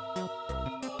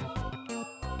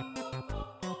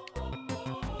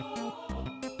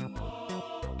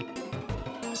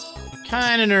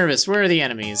 Kinda nervous. Where are the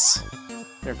enemies?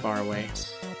 They're far away.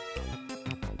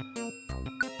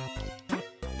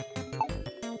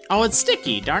 Oh, it's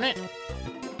sticky, darn it.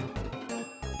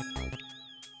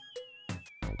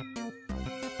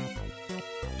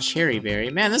 Cherry Berry.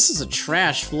 Man, this is a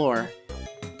trash floor.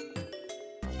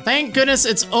 Thank goodness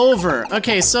it's over.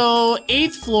 Okay, so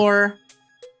 8th floor.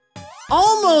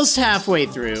 Almost halfway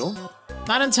through.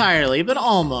 Not entirely, but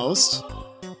almost.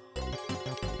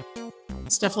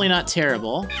 It's definitely not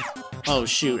terrible. Oh,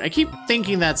 shoot. I keep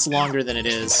thinking that's longer than it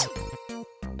is.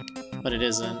 But it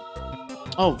isn't.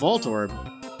 Oh, Voltorb.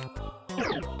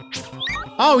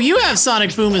 Oh, you have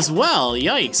Sonic Boom as well.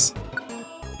 Yikes.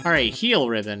 Alright, Heal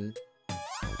Ribbon.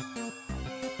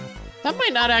 That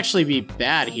might not actually be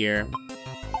bad here.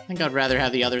 I think I'd rather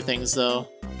have the other things, though.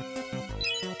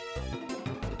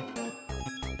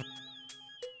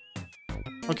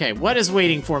 Okay, what is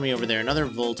waiting for me over there? Another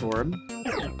Voltorb.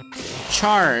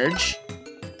 Charge.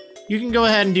 You can go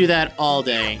ahead and do that all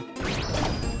day.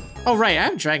 Oh, right, I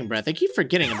have Dragon Breath. I keep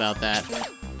forgetting about that.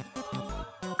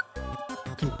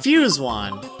 Confuse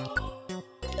Wand.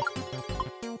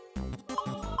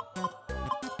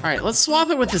 Alright, let's swap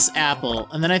it with this apple,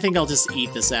 and then I think I'll just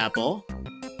eat this apple.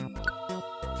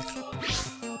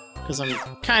 Because I'm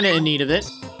kind of in need of it.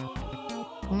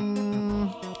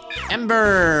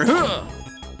 Ember! Huh!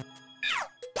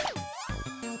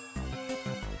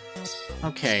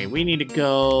 Okay, we need to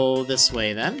go this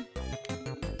way then.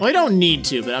 Well, I don't need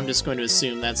to, but I'm just going to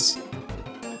assume that's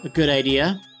a good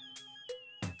idea.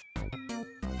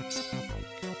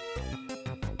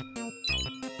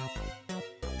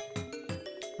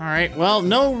 Alright, well,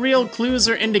 no real clues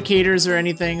or indicators or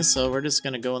anything, so we're just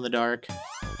gonna go in the dark.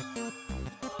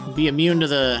 Be immune to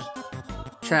the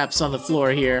traps on the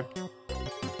floor here.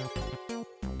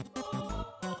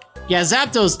 Yeah,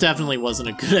 Zapdos definitely wasn't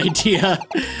a good idea.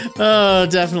 Oh,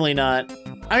 definitely not.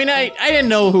 I mean, I didn't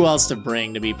know who else to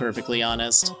bring, to be perfectly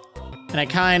honest. And I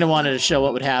kind of wanted to show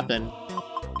what would happen.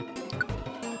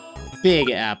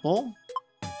 Big apple.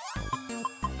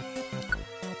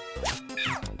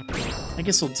 I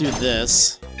guess we'll do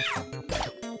this.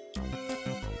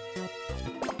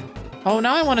 Oh,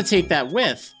 now I want to take that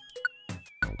with.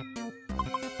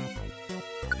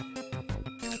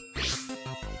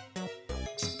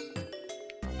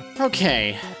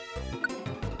 Okay.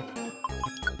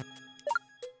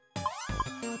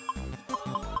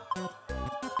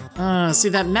 See,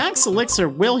 that max elixir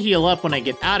will heal up when I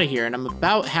get out of here, and I'm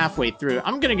about halfway through.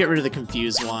 I'm gonna get rid of the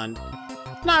Confuse Wand.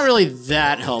 Not really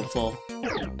that helpful.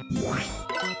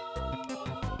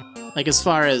 Like, as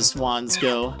far as wands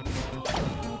go.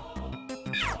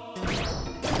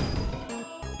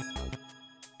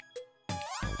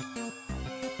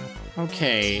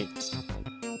 Okay.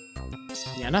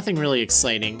 Yeah, nothing really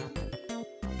exciting.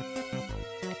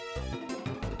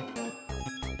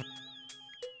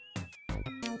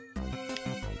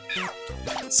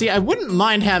 See, I wouldn't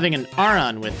mind having an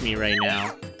Aron with me right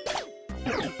now.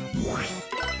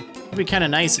 It'd be kind of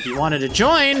nice if you wanted to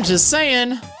join, just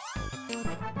saying.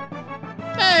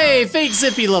 Hey, Fake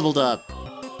Zippy leveled up.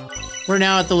 We're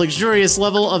now at the luxurious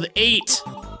level of 8.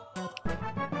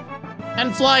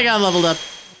 And Flygon leveled up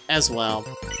as well.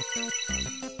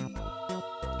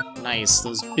 Nice,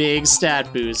 those big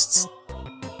stat boosts.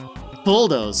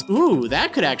 Bulldoze, ooh,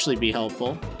 that could actually be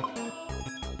helpful.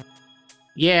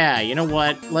 Yeah, you know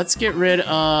what? Let's get rid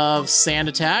of Sand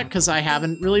Attack, because I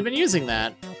haven't really been using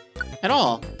that at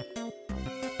all.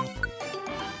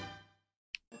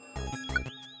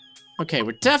 Okay,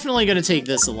 we're definitely gonna take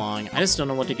this along. I just don't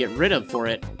know what to get rid of for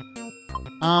it.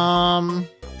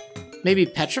 Maybe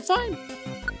Petrify?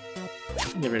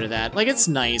 Get rid of that. Like, it's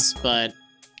nice, but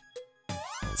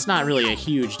it's not really a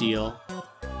huge deal.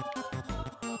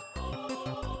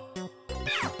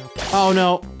 Oh,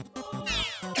 no.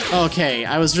 Okay,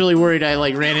 I was really worried I,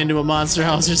 like, ran into a monster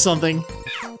house or something.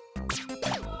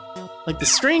 Like, the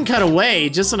screen cut away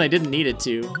just when I didn't need it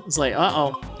to. It's like,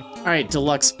 uh-oh. Alright,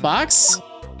 deluxe box.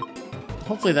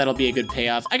 Hopefully that'll be a good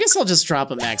payoff. I guess I'll just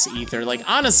drop a max ether. Like,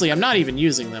 honestly, I'm not even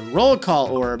using them. Roll call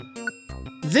orb.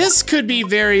 This could be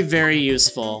very, very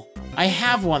useful. I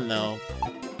have one, though.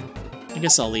 I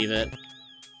guess I'll leave it.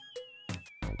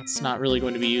 It's not really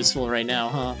going to be useful right now,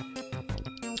 huh?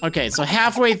 Okay, so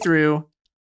halfway through.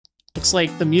 Looks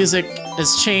like the music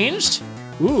has changed.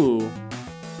 Ooh.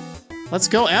 Let's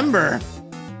go, Ember.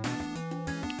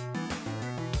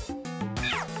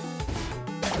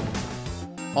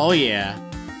 Oh, yeah.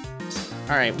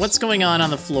 Alright, what's going on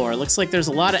the floor? Looks like there's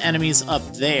a lot of enemies up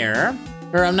there.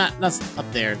 Or, I'm not up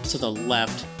there, to the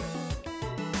left.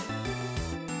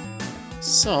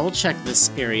 So, we'll check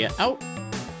this area out.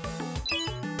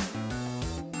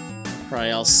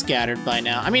 Probably all scattered by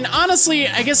now. I mean, honestly,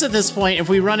 I guess at this point, if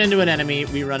we run into an enemy,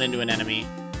 we run into an enemy.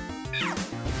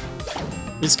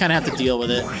 We just kind of have to deal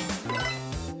with it.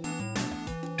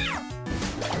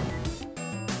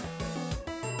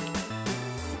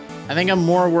 I think I'm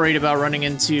more worried about running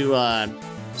into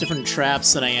different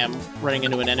traps than I am running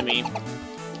into an enemy.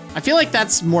 I feel like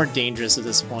that's more dangerous at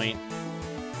this point.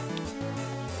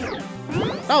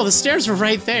 Oh, the stairs were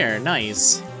right there.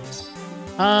 Nice.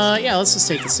 Yeah, let's just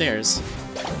take the stairs.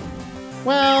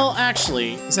 Well,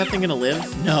 actually, is that thing gonna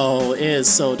live? No, it is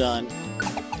so done.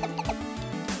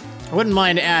 I wouldn't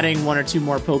mind adding 1 or 2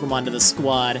 more Pokemon to the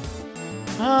squad.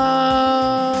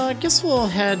 I guess we'll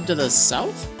head to the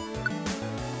south?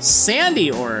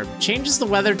 Sandy Orb changes the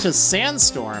weather to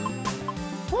Sandstorm.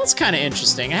 Well, that's kind of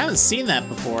interesting. I haven't seen that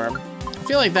before. I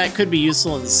feel like that could be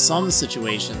useful in some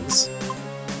situations.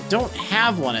 I don't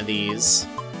have one of these.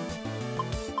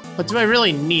 But do I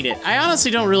really need it? I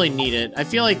honestly don't really need it. I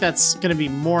feel like that's going to be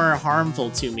more harmful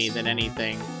to me than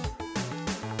anything.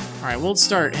 Alright, we'll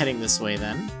start heading this way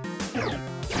then.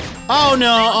 Oh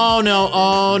no, oh no,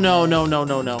 oh no, no, no,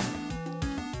 no, no.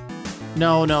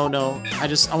 No, no, no.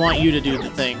 I want you to do the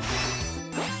thing.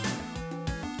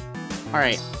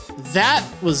 Alright. That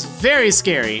was very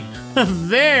scary.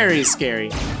 Very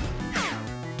scary.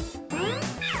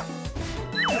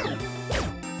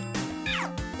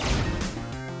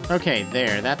 Okay,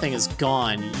 there. That thing is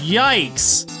gone.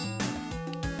 Yikes!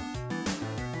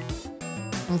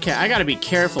 Okay, I gotta be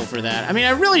careful for that. I mean, I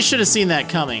really should have seen that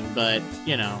coming, but,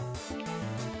 you know.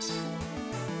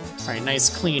 Alright, nice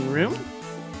clean room.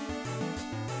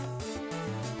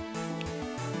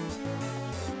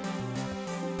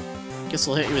 Guess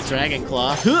we'll hit you with Dragon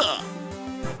Claw. Huh!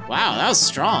 Wow, that was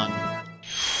strong.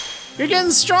 You're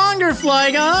getting stronger,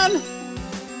 Flygon!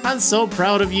 I'm so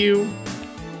proud of you.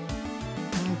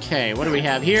 Okay, what do we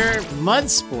have here? Mud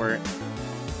Sport.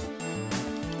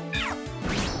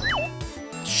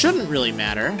 Shouldn't really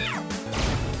matter.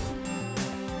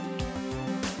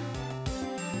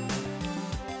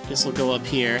 Guess we'll go up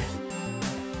here.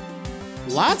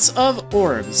 Lots of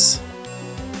orbs.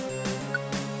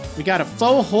 We got a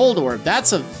faux hold orb.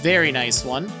 That's a very nice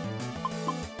one.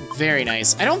 Very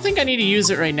nice. I don't think I need to use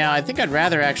it right now. I think I'd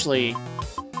rather actually...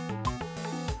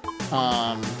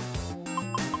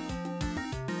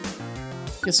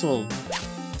 Guess we'll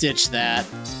ditch that.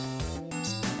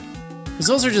 Because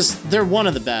those are just... They're one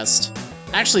of the best.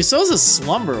 Actually, so is a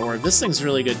Slumber Orb. This thing's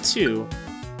really good, too.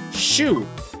 Shoot.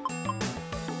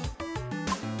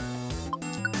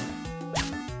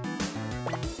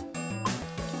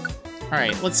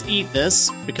 Alright, let's eat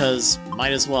this, because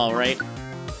might as well, right?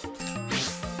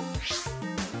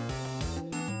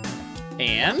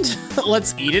 And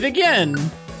let's eat it again!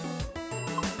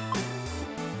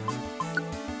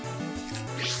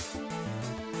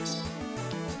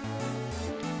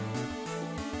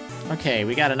 Okay,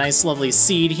 we got a nice lovely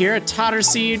seed here, a Totter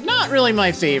Seed, not really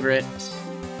my favorite.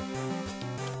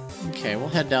 Okay, we'll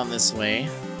head down this way.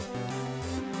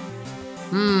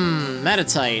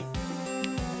 Meditite.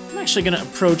 I'm actually gonna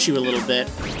approach you a little bit.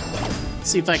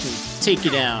 See if I can take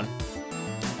you down.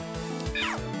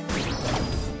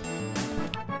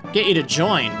 Get you to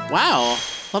join. Wow,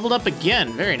 leveled up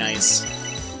again, very nice.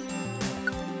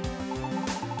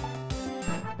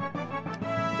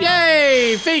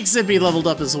 Yay! Fake Zippy leveled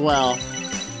up as well.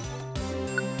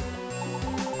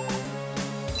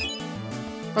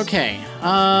 Okay,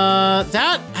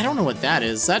 that, I don't know what that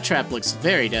is. That trap looks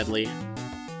very deadly.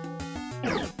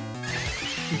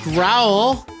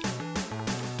 Growl.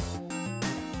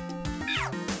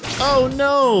 Oh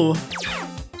no!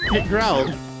 It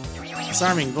growled.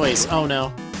 Disarming voice, oh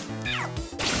no.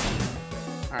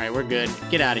 Alright, we're good.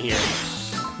 Get out of here.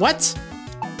 What?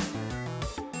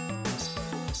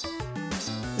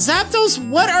 Zapdos,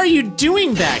 what are you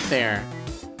doing back there?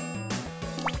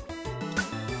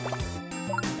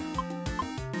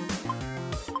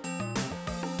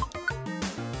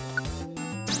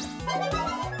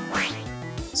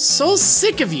 So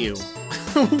sick of you.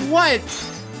 What?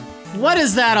 What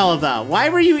is that all about? Why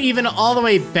were you even all the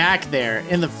way back there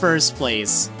in the first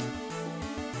place?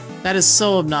 That is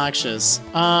so obnoxious.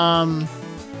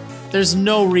 There's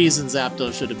no reason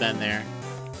Zapdos should have been there.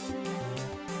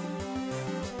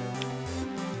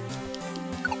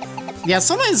 Yeah,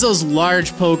 sometimes those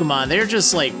large Pokemon, they're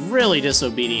just like really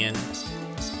disobedient.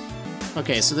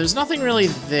 Okay, so there's nothing really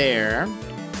there.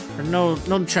 Or no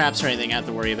traps or anything I have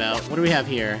to worry about. What do we have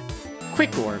here?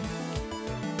 Quick Orb.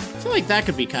 I feel like that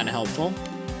could be kind of helpful.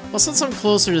 Well, since I'm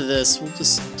closer to this, we'll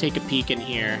just take a peek in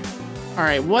here.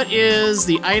 Alright, what is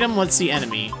the item? What's the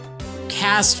enemy?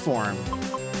 Cast Form.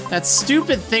 That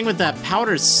stupid thing with that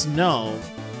powdered snow.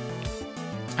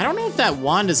 I don't know if that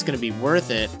wand is going to be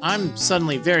worth it. I'm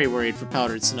suddenly very worried for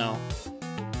powdered snow.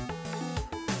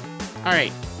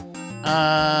 Alright.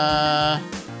 I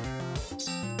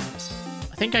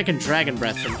think I can Dragon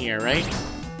Breath from here, right?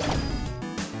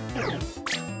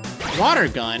 Water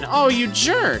Gun? Oh, you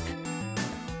jerk!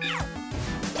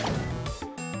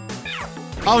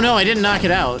 Oh no, I didn't knock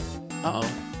it out. Uh-oh.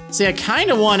 See, I kind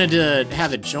of wanted to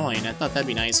have it join. I thought that'd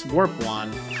be nice. Warp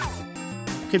Wand.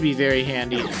 Could be very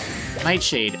handy.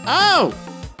 Nightshade. Oh!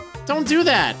 Don't do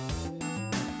that!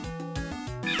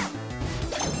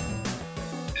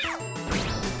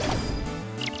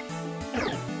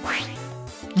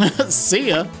 See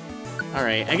ya!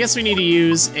 Alright, I guess we need to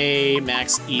use a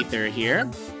Max Ether here.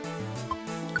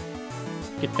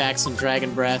 Get back some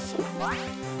Dragon Breath.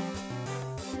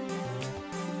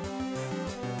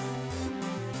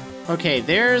 Okay,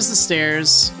 there's the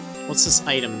stairs. What's this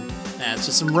item? Nah, it's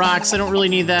just some rocks. I don't really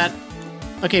need that.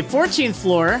 Okay, 14th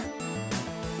floor.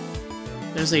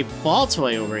 There's a ball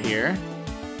toy over here.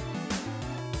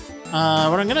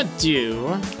 What I'm gonna do...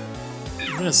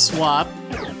 I'm gonna swap.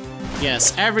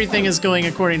 Yes, everything is going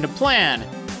according to plan.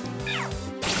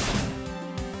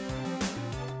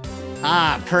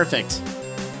 Ah, perfect.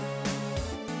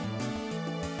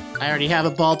 I already have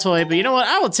a ball toy, but you know what?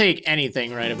 I will take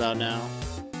anything right about now.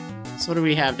 So what do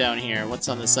we have down here? What's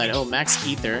on this side? Oh, Max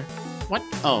Ether. What?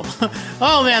 Oh.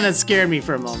 Oh man, that scared me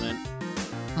for a moment.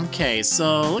 Okay,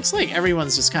 so looks like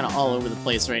everyone's just kind of all over the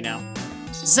place right now.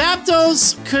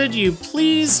 Zapdos, could you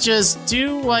please just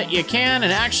do what you can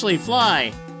and actually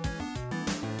fly?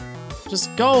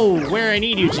 Just go where I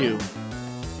need you to.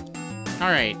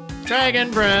 Alright, Dragon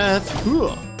Breath.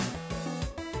 Ooh.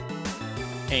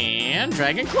 And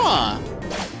Dragon Claw.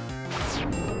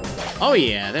 Oh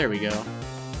yeah, there we go.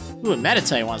 Ooh, a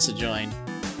Medicham wants to join.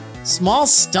 Small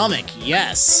stomach,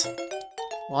 yes.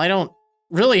 Well, I don't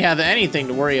really have anything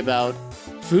to worry about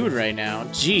food right now.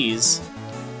 Jeez.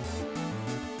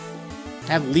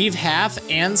 Have leave half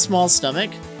and small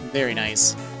stomach? Very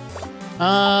nice.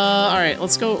 Alright,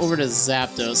 let's go over to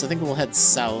Zapdos. I think we'll head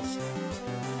south.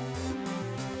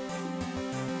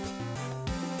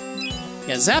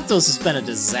 Yeah, Zapdos has been a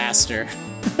disaster.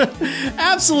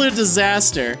 Absolute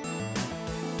disaster.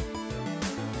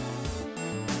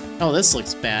 Oh, this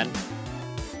looks bad.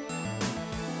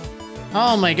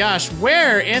 Oh my gosh,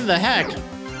 where in the heck?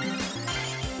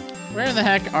 Where in the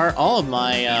heck are all of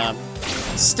my,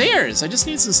 stairs? I just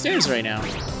need some stairs right now.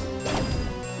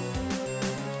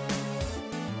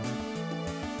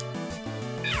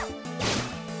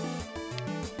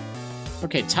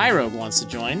 Okay, Tyrogue wants to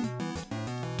join.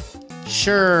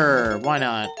 Sure, why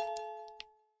not?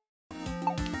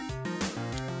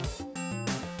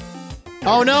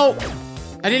 Oh no!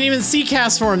 I didn't even see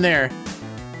Cast Form there.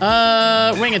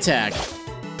 Wing attack.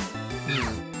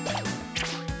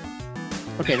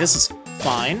 Okay, this is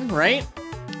fine, right?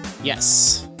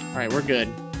 Yes. Alright, we're good.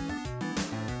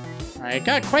 Alright,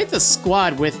 got quite the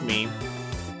squad with me.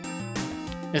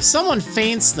 If someone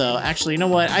faints, though... Actually, you know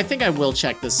what? I think I will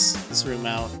check this room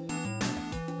out.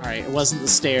 Alright, it wasn't the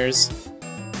stairs.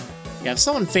 Yeah, if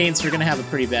someone faints, we're gonna have a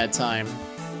pretty bad time.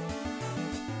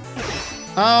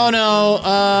 Oh, no.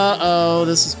 Uh-oh,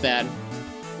 this is bad.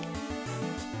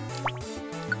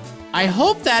 I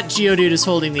hope that Geodude is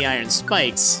holding the iron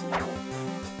spikes.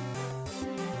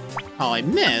 Oh, I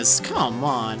missed. Come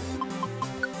on.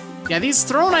 Yeah, these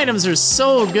thrown items are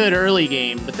so good early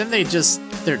game, but then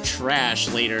they're trash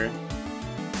later.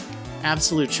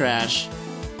 Absolute trash.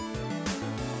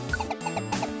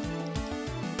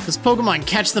 Because Pokemon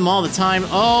catch them all the time.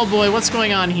 Oh boy, what's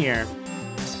going on here?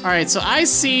 Alright, so I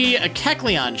see a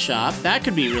Kecleon shop. That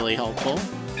could be really helpful.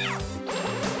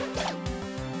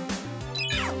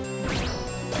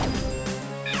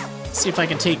 See if I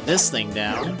can take this thing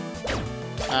down.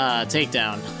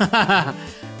 Takedown.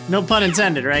 No pun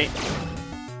intended, right?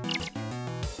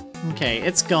 Okay,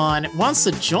 it's gone. It wants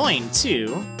to join,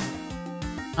 too.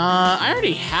 I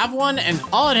already have one, and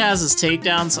all it has is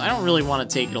takedown, so I don't really want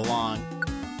to take it along.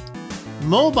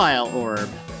 Mobile Orb.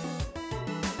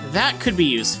 That could be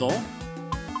useful.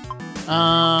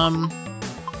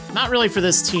 Not really for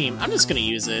this team. I'm just gonna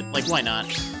use it. Like, why not?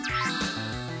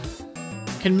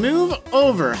 Can move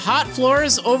over hot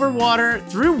floors, over water,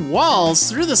 through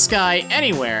walls, through the sky,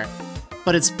 anywhere.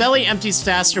 But its belly empties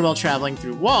faster while traveling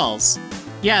through walls.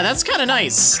 Yeah, that's kind of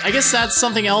nice. I guess that's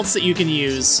something else that you can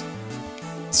use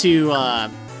to,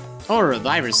 oh, a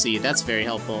Reviver Seed. That's very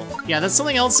helpful. Yeah, that's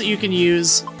something else that you can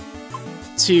use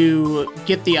to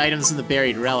get the items in the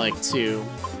Buried Relic, too.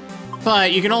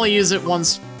 But you can only use it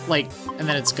once, like, and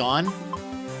then it's gone.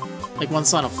 Like,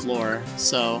 once on a floor,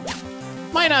 so...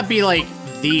 Might not be, like,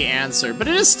 the answer, but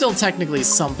it is still technically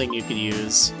something you could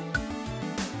use.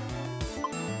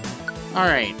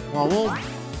 Alright, well, we'll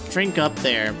drink up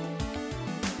there.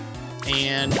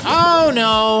 And... Oh,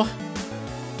 no!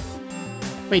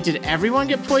 Wait, did everyone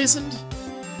get poisoned?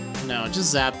 No,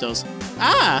 just Zapdos.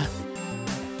 Ah!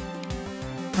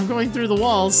 I'm going through the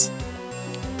walls.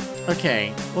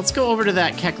 Okay, let's go over to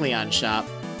that Kecleon shop.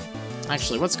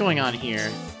 Actually, what's going on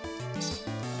here?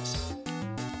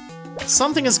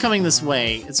 Something is coming this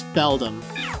way. It's Beldum.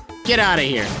 Get out of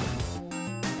here.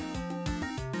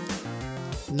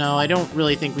 No, I don't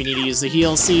really think we need to use the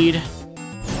Heal Seed.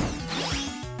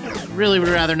 Really would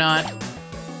rather not.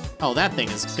 Oh, that thing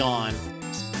is gone.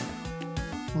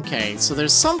 Okay, so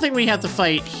there's something we have to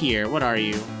fight here. What are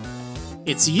you?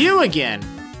 It's you again!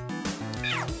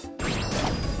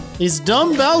 It's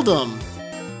dumb Beldum!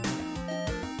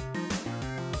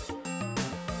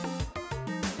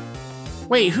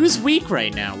 Wait, who's weak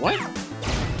right now? What?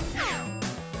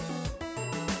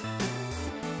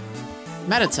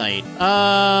 Metatite.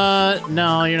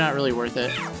 No, you're not really worth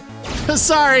it.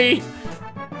 Sorry!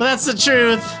 But that's the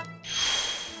truth.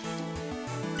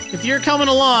 If you're coming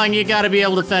along, you gotta be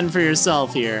able to fend for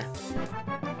yourself here.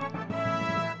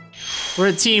 We're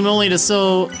a team only to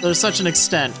such an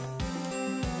extent.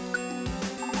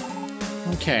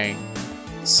 Okay.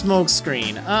 Smoke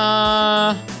screen.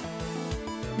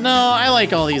 No, I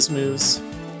like all these moves.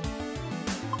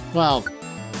 Well,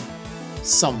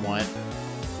 somewhat.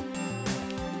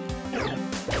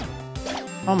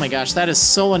 Oh my gosh, that is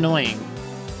so annoying.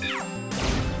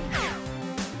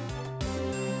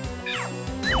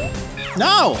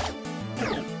 No!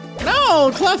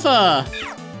 No, Cleffa!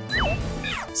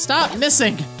 Stop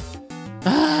missing!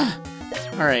 Ah!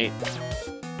 Alright.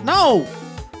 No!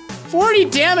 40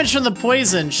 damage from the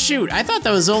poison. Shoot, I thought that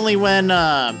was only when,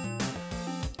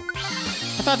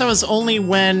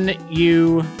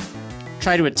 you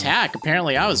try to attack.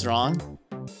 Apparently I was wrong.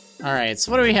 Alright,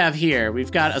 so what do we have here?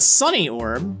 We've got a Sunny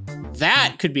Orb.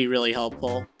 That could be really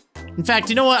helpful. In fact,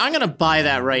 you know what? I'm gonna buy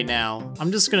that right now.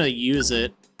 I'm just gonna use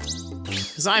it.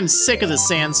 Because I'm sick of the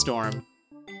Sandstorm.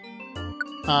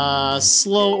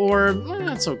 Slow Orb.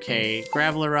 That's okay.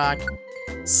 Graveler Rock.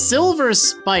 Silver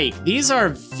Spike. These are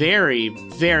very,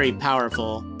 very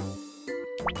powerful.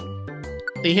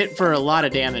 They hit for a lot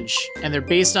of damage, and they're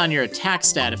based on your attack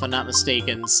stat, if I'm not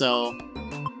mistaken, so...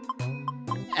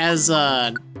 As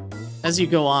you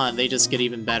go on, they just get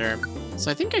even better.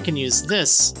 So I think I can use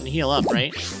this and heal up,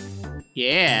 right?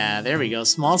 Yeah, there we go.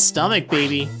 Small stomach,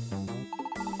 baby.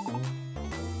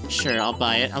 Sure, I'll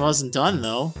buy it. I wasn't done,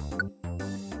 though.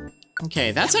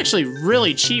 Okay, that's actually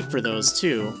really cheap for those,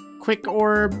 too. Quick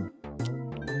Orb.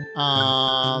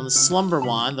 Slumber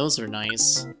Wand. Those are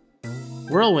nice.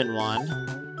 Whirlwind Wand.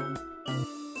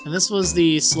 And this was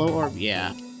the Slow Orb.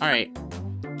 Yeah. Alright.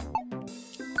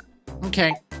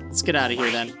 Okay, let's get out of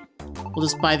here, then. We'll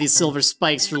just buy these silver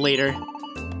spikes for later.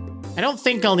 I don't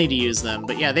think I'll need to use them,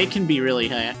 but yeah, they can be really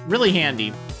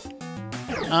handy.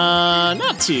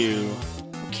 Not too.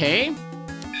 Okay.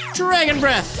 Dragon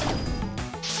Breath!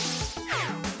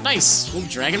 Nice! We'll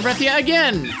Dragon Breath you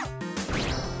again!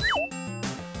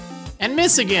 And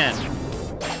miss again!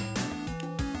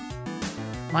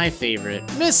 My favorite.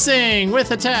 Missing with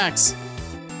attacks!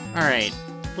 Alright.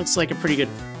 Looks like a pretty good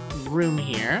room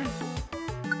here.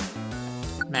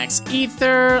 Max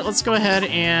Ether. Let's go ahead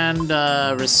and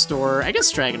restore, I guess,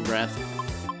 Dragon Breath.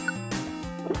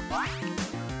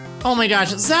 Oh my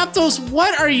gosh, Zapdos,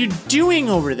 what are you doing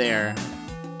over there?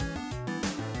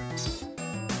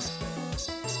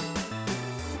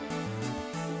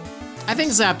 I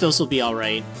think Zapdos will be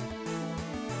alright.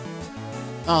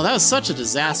 Oh, that was such a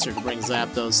disaster to bring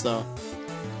Zapdos, though.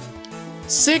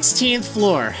 16th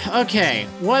floor. Okay,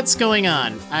 what's going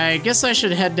on? I guess I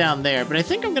should head down there, but I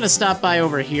think I'm gonna stop by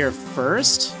over here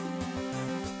first.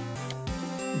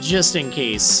 Just in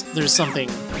case there's something...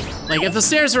 Like, if the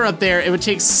stairs are up there, it would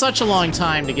take such a long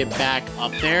time to get back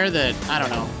up there that, I don't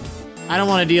know. I don't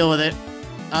want to deal with it.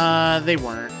 They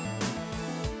weren't.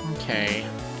 Okay.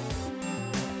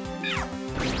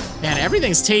 Man,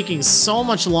 everything's taking so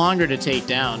much longer to take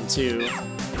down, too.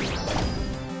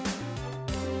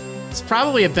 It's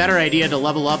probably a better idea to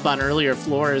level up on earlier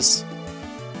floors.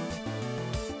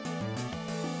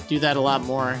 Do that a lot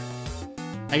more.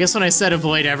 I guess when I said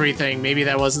avoid everything, maybe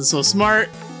that wasn't so smart.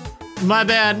 My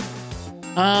bad.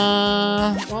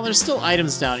 Well, there's still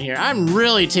items down here. I'm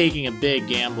really taking a big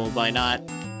gamble by not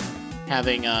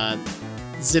having,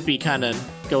 Zippy kind of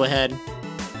go ahead.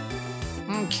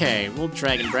 Okay, we'll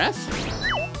Dragon Breath.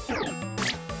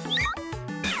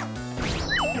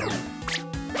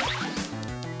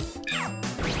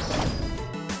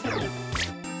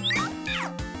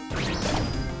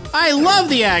 I love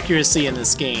the accuracy in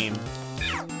this game.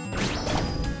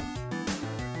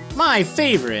 My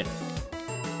favorite.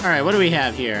 Alright, what do we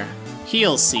have here?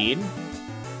 Heal Seed.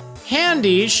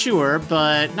 Handy, sure,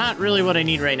 but not really what I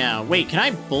need right now. Wait, can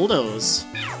I bulldoze?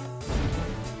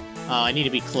 Oh, I need to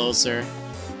be closer.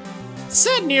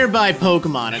 Set nearby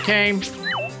Pokemon, okay?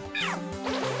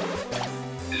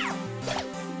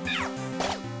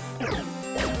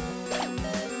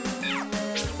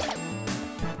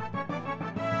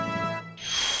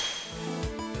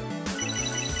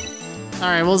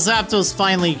 Alright, well, Zapdos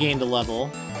finally gained a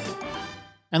level.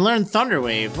 And learned Thunder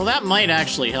Wave. Well, that might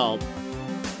actually help.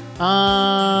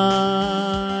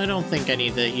 I don't think I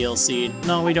need the Heal Seed.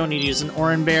 No, we don't need to use an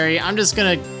Oran Berry. I'm just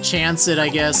gonna chance it, I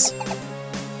guess.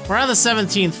 We're on the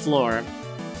 17th floor.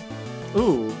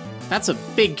 Ooh, that's a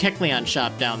big Kecleon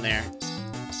shop down there.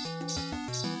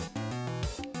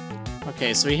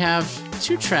 Okay, so we have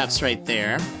 2 traps right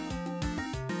there.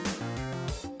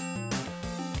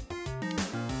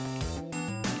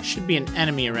 Should be an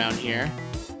enemy around here.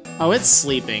 Oh, it's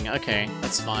sleeping. Okay,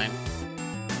 that's fine.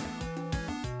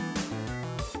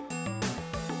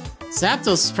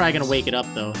 Zapdos is probably gonna wake it up,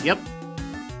 though. Yep.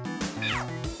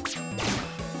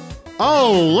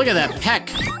 Oh, look at that peck.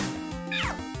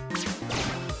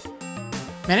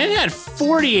 Man, it had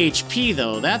 40 HP,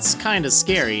 though. That's kind of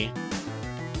scary.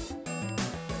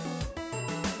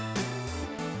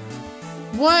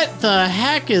 What the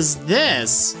heck is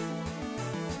this?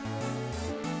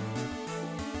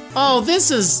 Oh,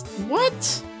 this is...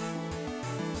 what?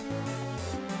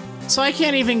 So I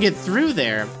can't even get through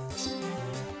there.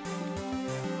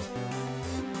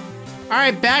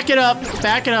 Alright, back it up.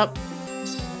 Back it up.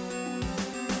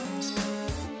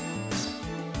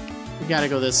 We gotta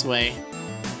go this way.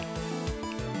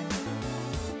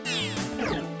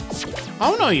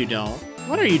 Oh, no, you don't.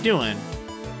 What are you doing?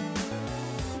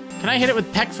 Can I hit it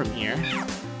with Peck from here?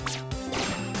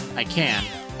 I can.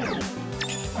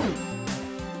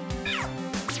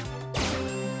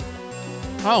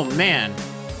 Oh, man.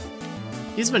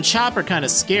 These Machop are kind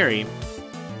of scary.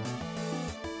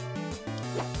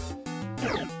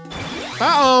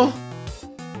 Uh-oh!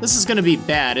 This is gonna be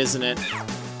bad, isn't it?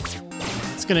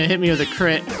 It's gonna hit me with a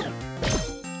crit.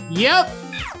 Yep!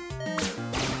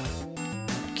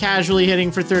 Casually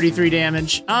hitting for 33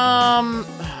 damage.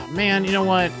 Oh, man, you know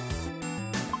what?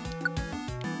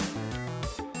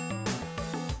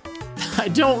 I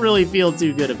don't really feel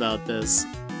too good about this.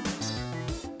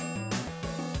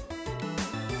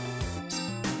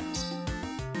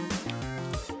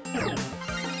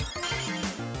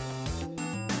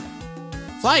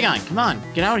 Flygon, come on,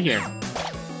 get out here.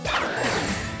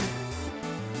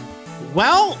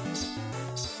 Well...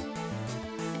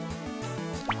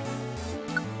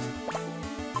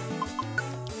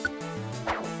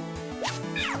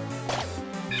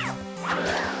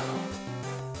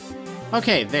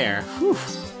 Okay, there. Whew.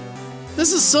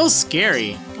 This is so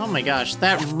scary. Oh my gosh,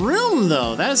 that room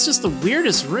though, that is just the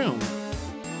weirdest room.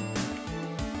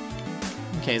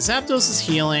 Okay, Zapdos is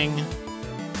healing.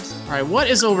 Alright, what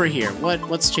is over here?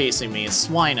 What's chasing me? A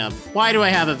Swinub. Why do I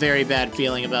have a very bad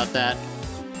feeling about that?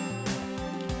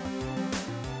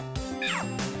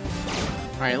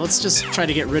 Alright, let's just try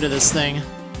to get rid of this thing.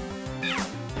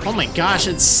 Oh my gosh,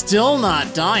 it's still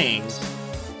not dying.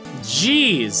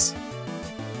 Jeez.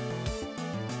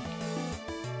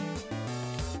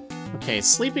 Okay,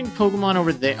 sleeping Pokemon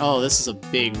over there. Oh, this is a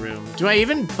big room. Do I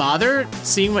even bother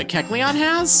seeing what Kecleon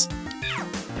has?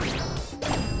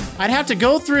 I'd have to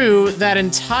go through that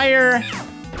entire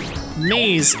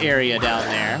maze area down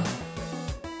there.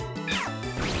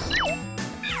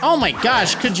 Oh my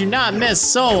gosh, could you not miss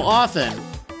so often?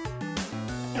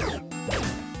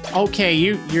 Okay,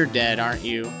 you're dead, aren't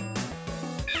you?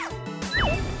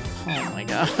 Oh my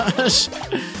gosh.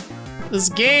 This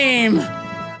game.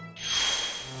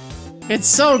 It's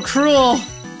so cruel.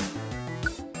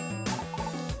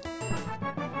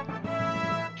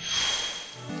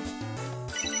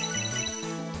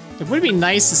 It would be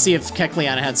nice to see if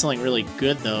Kecleon had something really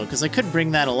good, though, because I could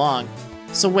bring that along.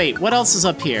 So wait, what else is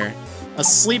up here? A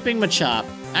sleeping Machop.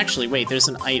 Actually, wait, there's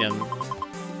an item.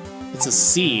 It's a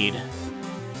seed.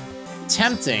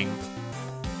 Tempting.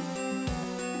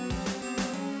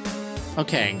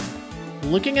 Okay.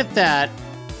 Looking at that,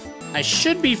 I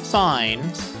should be fine.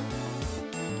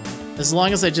 As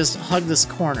long as I just hug this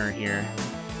corner here.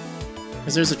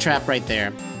 Because there's a trap right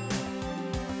there.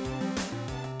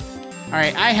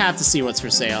 Alright, I have to see what's for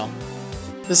sale.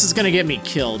 This is gonna get me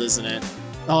killed, isn't it?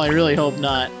 Oh, I really hope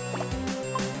not.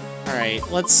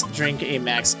 Alright, let's drink a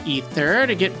Max Ether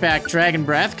to get back Dragon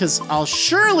Breath, because I'll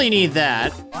surely need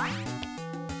that.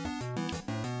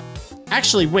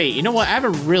 Actually, wait, you know what? I have a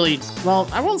really... Well,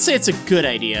 I won't say it's a good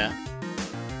idea.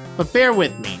 But bear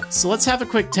with me. So let's have a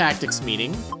quick tactics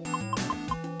meeting.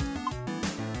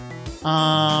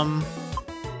 I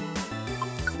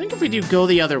think if we do go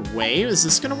the other way, is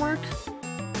this gonna work?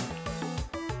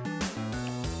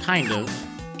 Kind of.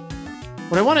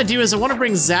 What I want to do is I want to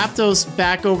bring Zapdos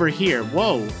back over here.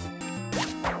 Whoa.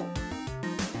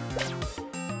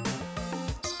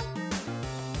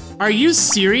 Are you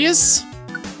serious?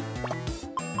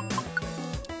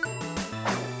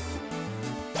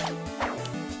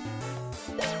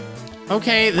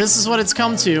 Okay, this is what it's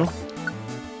come to.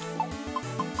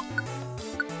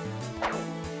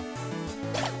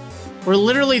 We're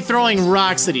literally throwing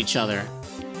rocks at each other.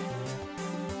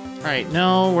 Alright,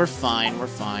 no, we're fine, we're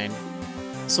fine.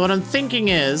 So what I'm thinking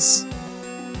is...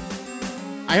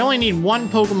 I only need one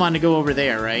Pokemon to go over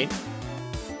there, right?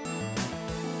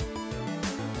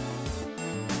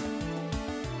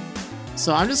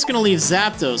 So I'm just gonna leave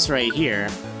Zapdos right here.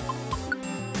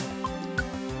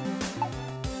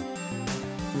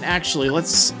 And actually,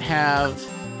 let's have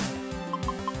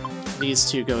these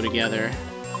two go together.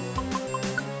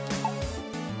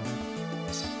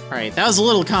 Alright, that was a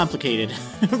little complicated,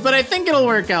 but I think it'll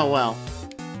work out well.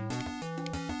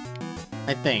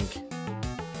 I think.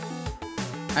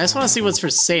 I just want to see what's for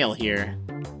sale here.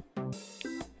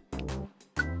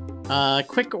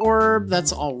 Quick Orb,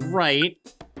 that's alright.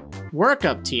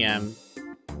 Workup TM.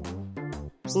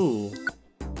 Ooh.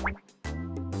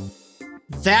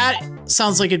 That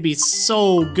sounds like it'd be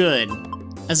so good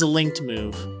as a linked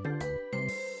move.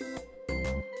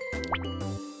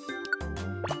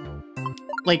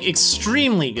 Like,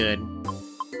 extremely good.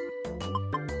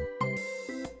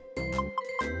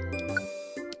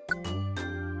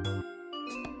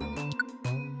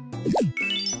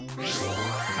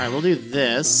 Alright, we'll do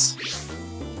this.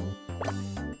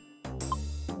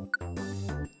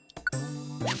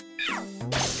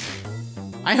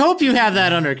 I hope you have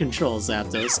that under control,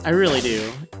 Zapdos. I really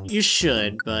do. You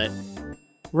should, but...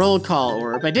 Roll Call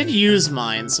Orb. I did use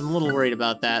mine, so I'm a little worried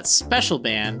about that. Special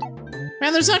Band.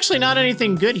 Man, there's actually not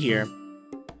anything good here.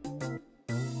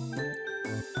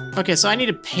 Okay, so I need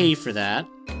to pay for that.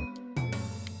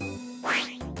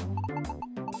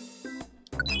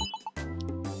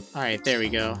 Alright, there we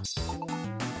go.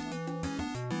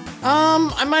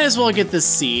 I might as well get this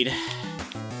seed.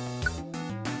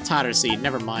 Totter seed,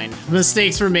 never mind.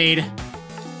 Mistakes were made.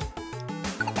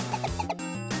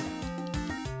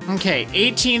 Okay,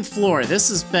 18th floor. This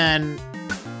has been an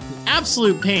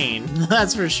absolute pain,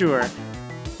 that's for sure.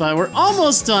 But we're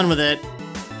almost done with it.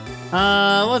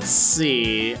 Let's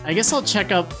see. I guess I'll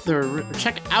check out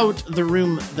the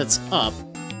room that's up.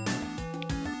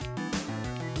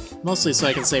 Mostly so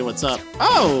I can say what's up.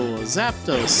 Oh,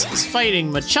 Zapdos is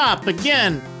fighting Machop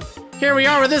again. Here we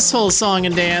are with this whole song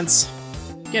and dance.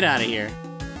 Get out of here.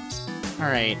 All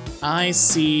right, I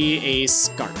see a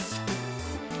scarf.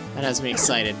 That has me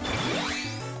excited.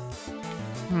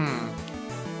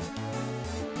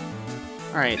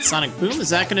 All right, Sonic Boom, is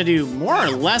that gonna do more or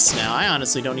less now? I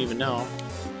honestly don't even know.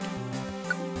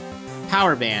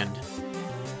 Power Band.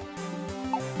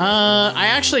 I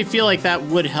actually feel like that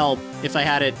would help if I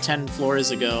had it 10 floors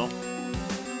ago.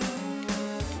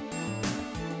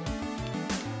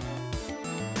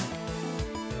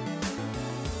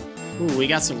 Ooh, we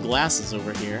got some glasses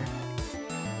over here.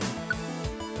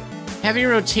 Heavy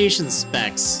rotation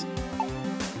specs.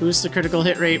 Boost the critical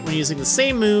hit rate when using the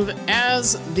same move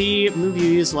as the move you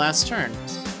used last turn.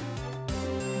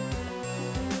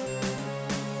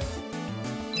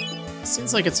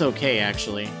 Seems like it's okay,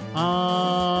 actually.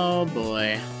 Oh,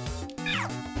 boy.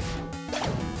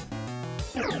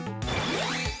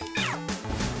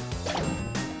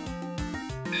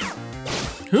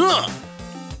 Huh!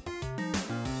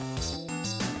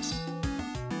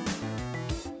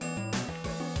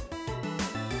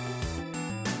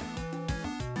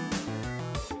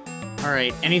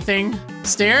 Alright, anything?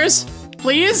 Stairs?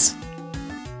 Please?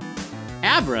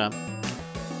 Abra.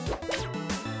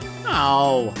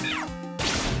 Oh.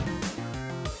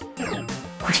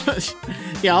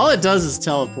 Yeah, all it does is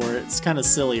teleport. It's kind of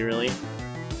silly, really.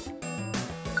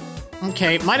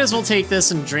 Okay, might as well take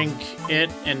this and drink it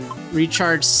and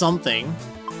recharge something.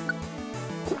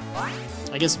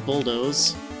 I guess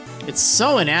bulldoze. It's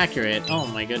so inaccurate. Oh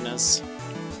my goodness.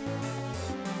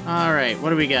 Alright, what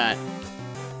do we got?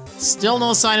 Still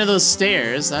no sign of those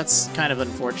stairs. That's kind of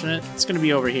unfortunate. It's gonna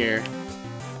be over here.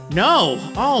 No!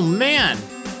 Oh man!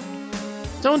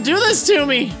 Don't do this to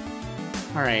me!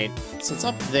 Alright, so it's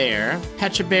up there.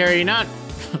 Pecha Berry, not...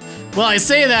 Well, I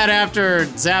say that after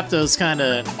Zapdos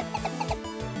kinda...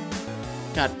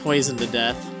 got poisoned to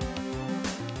death.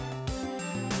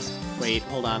 Wait,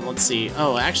 hold on, let's see.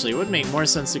 Oh, actually, it would make more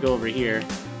sense to go over here.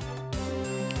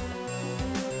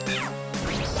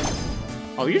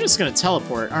 Oh, you're just gonna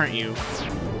teleport, aren't you?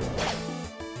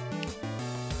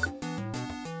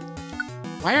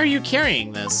 Why are you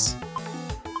carrying this?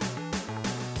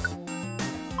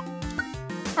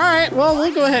 Alright, well,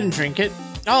 we'll go ahead and drink it.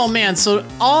 Oh man, so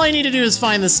all I need to do is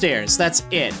find the stairs. That's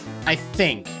it, I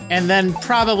think. And then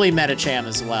probably Medicham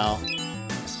as well.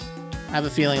 I have a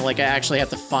feeling like I actually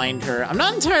have to find her. I'm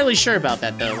not entirely sure about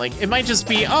that though. Like, it might just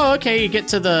be, oh, okay, you get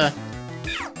to the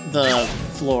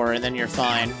floor and then you're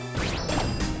fine.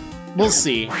 We'll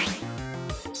see.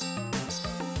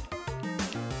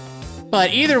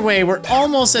 But either way, we're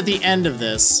almost at the end of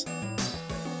this.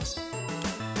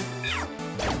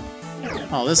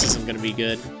 Oh, this isn't gonna be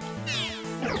good.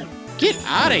 Get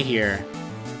out of here.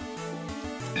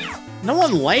 No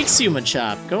one likes you,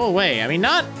 Machop. Go away. I mean,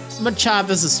 not Machop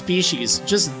as a species,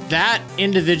 just that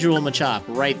individual Machop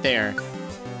right there.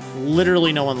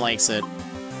 Literally no one likes it.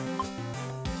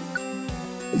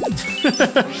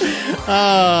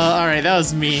 Oh, alright, that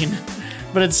was mean.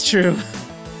 But it's true.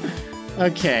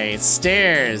 Okay,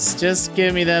 stairs. Just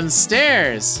give me them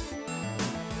stairs.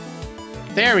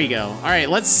 There we go. Alright,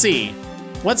 let's see.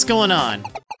 What's going on?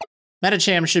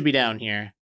 Medicham should be down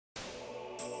here.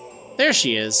 There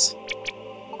she is.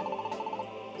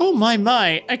 Oh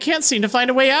my, I can't seem to find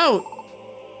a way out.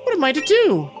 What am I to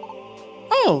do?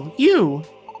 Oh, you.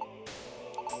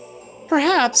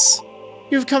 Perhaps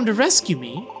you've come to rescue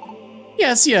me.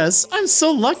 Yes, I'm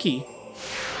so lucky.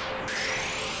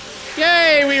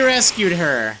 Yay, we rescued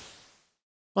her.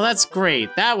 Well, that's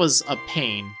great. That was a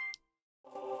pain.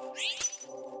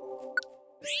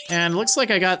 And looks like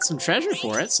I got some treasure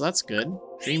for it, so that's good.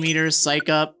 Dream Eater, Psych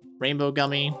Up, Rainbow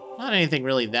Gummy. Not anything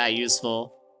really that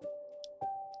useful.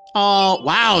 Oh,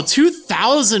 wow,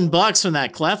 2,000 bucks from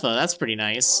that Cleffa. That's pretty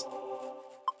nice.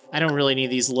 I don't really need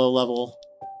these low level.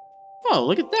 Oh,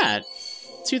 look at that.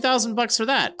 2,000 bucks for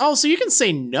that. Oh, so you can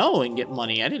say no and get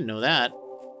money. I didn't know that.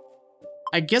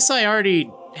 I guess I already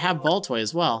have Baltoy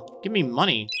as well. Give me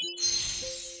money.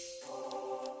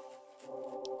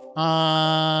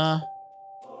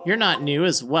 You're not new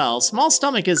as well. Small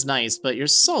stomach is nice, but you're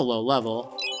so low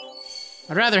level.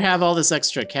 I'd rather have all this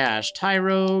extra cash.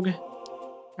 Tyrogue.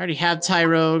 I already have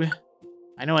Tyrogue.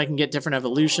 I know I can get different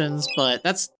evolutions, but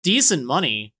that's decent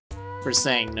money for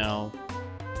saying no.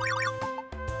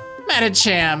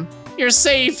 Medicham, you're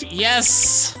safe,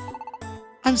 yes!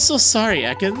 I'm so sorry,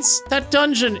 Ekans. That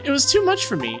dungeon, it was too much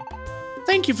for me.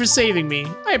 Thank you for saving me.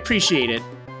 I appreciate it.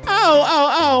 Ow, ow,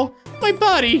 ow! My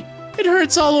body! It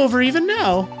hurts all over even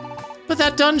now. But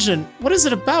that dungeon, what is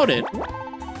it about it?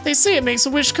 They say it makes a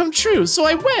wish come true, so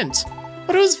I went.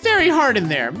 But it was very hard in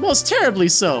there, most terribly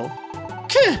so.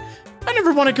 Kuh! I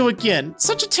never want to go again.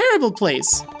 Such a terrible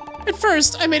place. At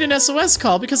first, I made an SOS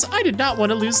call because I did not want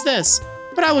to lose this.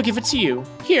 But I will give it to you.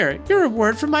 Here, your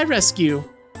reward for my rescue.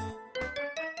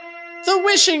 The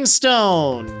Wishing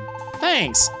Stone!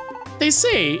 Thanks. They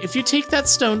say if you take that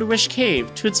stone to Wish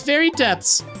Cave, to its very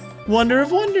depths, wonder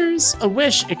of wonders, a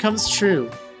wish, it comes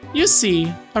true. You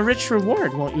see, a rich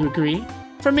reward, won't you agree?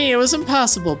 For me, it was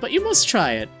impossible, but you must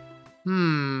try it.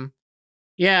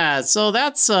 Yeah, so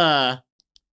that's,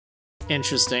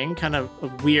 interesting. Kind of a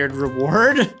weird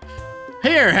reward.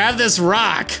 Here, have this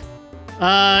rock!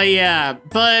 Yeah,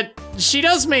 but she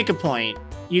does make a point.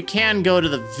 You can go to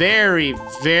the very,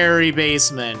 very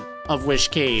basement of Wish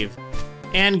Cave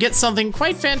and get something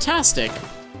quite fantastic.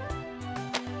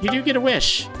 You do get a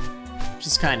wish, which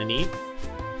is kind of neat.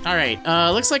 All right,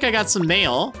 looks like I got some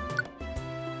mail.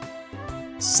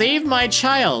 Save my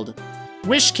child.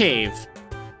 Wish Cave.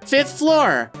 5th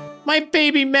floor. My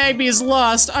baby Magby is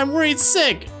lost. I'm worried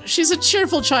sick. She's a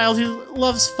cheerful child who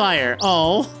loves fire.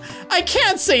 Oh, I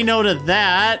can't say no to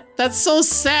that. That's so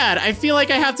sad. I feel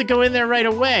like I have to go in there right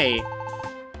away.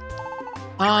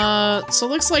 So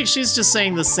looks like she's just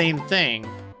saying the same thing.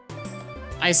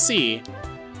 I see.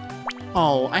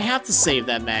 Oh, I have to save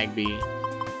that Magby.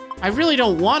 I really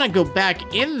don't want to go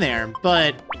back in there,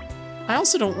 but I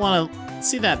also don't want to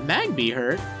see that Magby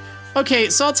hurt. Okay,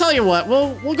 so I'll tell you what,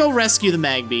 we'll go rescue the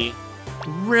Magby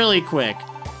really quick.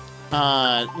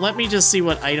 Let me just see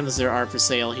what items there are for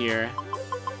sale here.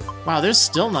 Wow, there's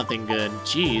still nothing good.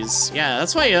 Jeez. Yeah,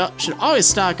 that's why you should always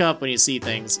stock up when you see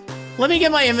things. Let me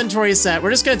get my inventory set. We're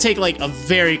just gonna take like a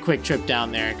very quick trip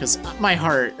down there because my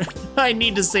heart, I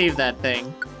need to save that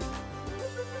thing.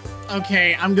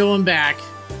 Okay, I'm going back.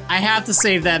 I have to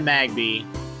save that Magby.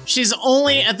 She's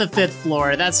only at the 5th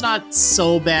floor. That's not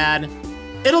so bad.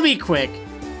 It'll be quick.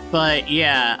 But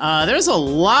yeah, there's a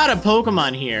lot of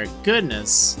Pokemon here.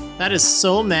 Goodness. That is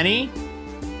so many.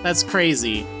 That's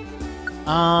crazy.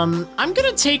 I'm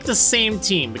gonna take the same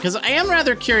team because I am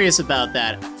rather curious about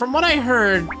that. From what I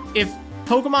heard, if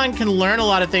Pokemon can learn a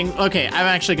lot of things... Okay, I'm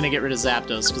actually gonna get rid of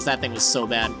Zapdos because that thing was so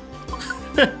bad.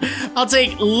 I'll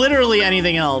take literally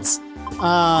anything else.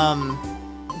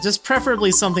 Just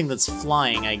preferably something that's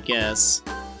flying, I guess.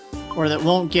 Or that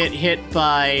won't get hit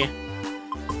by,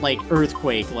 like,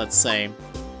 Earthquake, let's say.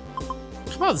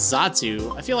 How about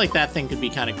Xatu? I feel like that thing could be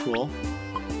kind of cool.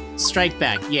 Strike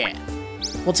back, yeah.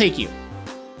 We'll take you.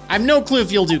 I have no clue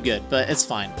if you'll do good, but it's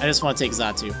fine. I just want to take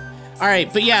Xatu.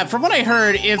 Alright, but yeah, from what I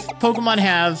heard, if Pokemon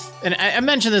have... And I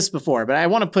mentioned this before, but I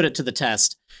want to put it to the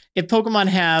test. If Pokemon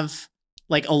have,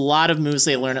 like, a lot of moves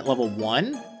they learn at level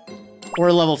 1...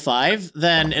 or level 5,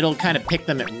 then it'll kind of pick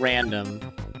them at random.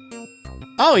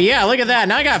 Oh yeah, look at that.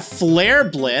 Now I got Flare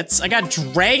Blitz. I got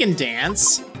Dragon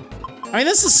Dance. I mean,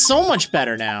 this is so much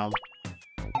better now.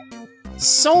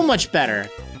 So much better.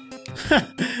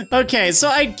 Okay, so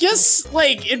I guess,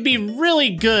 like, it'd be really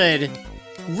good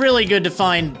to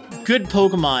find good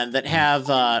Pokemon that have,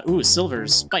 ooh, Silver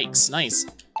Spikes, nice.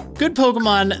 Good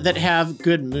Pokemon that have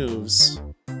good moves.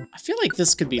 I feel like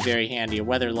this could be very handy, a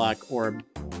Weatherlock Orb.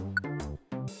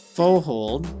 Faux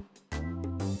Hold.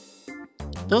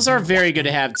 Those are very good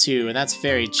to have too, and that's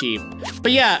very cheap.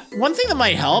 But yeah, one thing that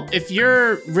might help, if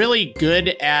you're really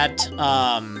good at,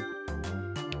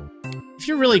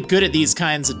 these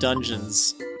kinds of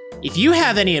dungeons, if you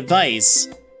have any advice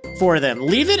for them,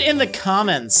 leave it in the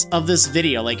comments of this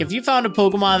video. Like, if you found a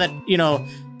Pokemon that, you know,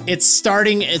 it's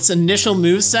starting its initial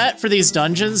moveset for these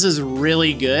dungeons is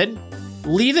really good,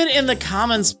 leave it in the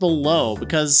comments below,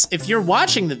 because if you're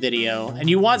watching the video and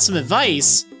you want some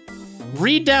advice,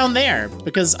 read down there,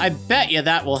 because I bet you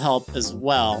that will help as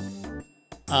well.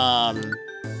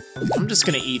 I'm just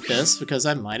gonna eat this because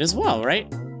I might as well,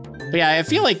 right? But yeah, I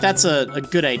feel like that's a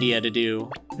good idea to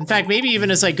do. In fact, maybe even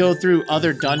as I go through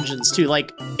other dungeons too.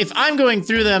 Like, if I'm going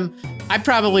through them, I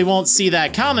probably won't see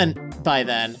that comment by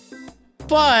then.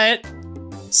 But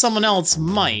someone else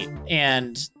might.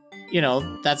 And, you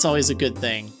know, that's always a good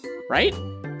thing, right?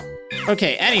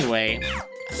 Okay, anyway.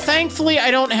 Thankfully, I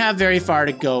don't have very far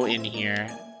to go in here.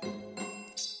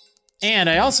 And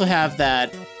I also have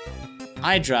that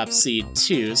eye drop seed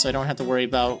too, so I don't have to worry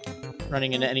about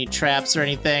running into any traps or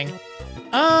anything.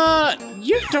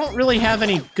 You don't really have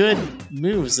any good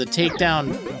moves that take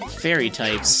down fairy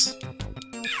types.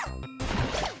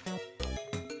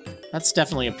 That's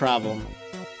definitely a problem.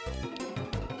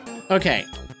 Okay.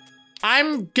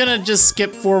 I'm gonna just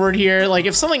skip forward here. Like,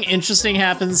 if something interesting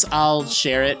happens, I'll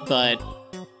share it, but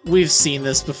we've seen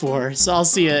this before, so I'll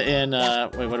see you in,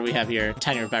 wait, what do we have here?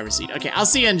 Tiny Reviver Seed. Okay, I'll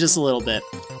see you in just a little bit.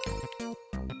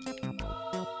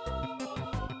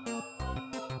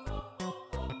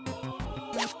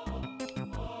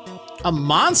 A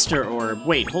monster orb?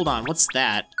 Wait, hold on, what's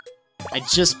that? I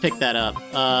just picked that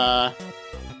up.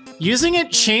 Using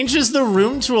it changes the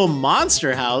room to a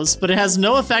monster house, but it has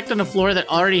no effect on a floor that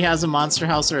already has a monster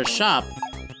house or a shop.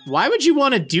 Why would you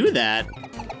want to do that?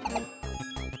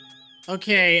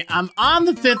 Okay, I'm on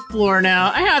the 5th floor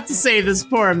now. I have to say, this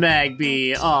poor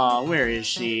Magby. Aw, where is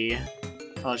she?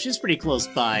 Oh, she's pretty close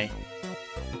by.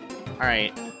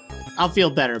 Alright, I'll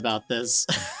feel better about this.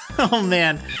 Oh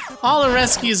man, all the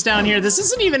rescues down here. This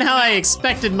isn't even how I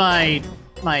expected my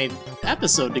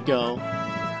episode to go.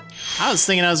 I was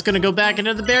thinking I was gonna go back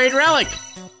into the Buried Relic,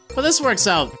 but this works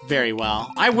out very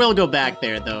well. I will go back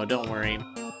there though, don't worry.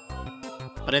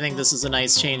 But I think this is a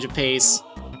nice change of pace.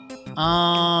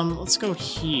 Let's go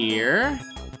here.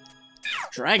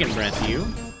 Dragon Breath you.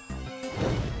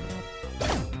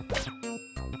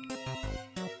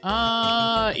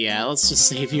 Yeah, let's just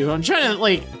save you. I'm trying to,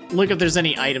 like, look if there's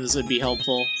any items that would be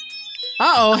helpful.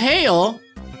 Uh-oh, hail!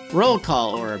 Roll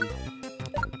Call Orb.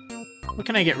 What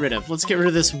can I get rid of? Let's get rid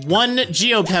of this one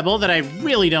Geopebble that I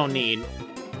really don't need.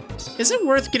 Is it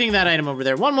worth getting that item over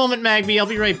there? One moment, Magby, I'll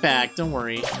be right back. Don't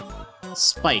worry.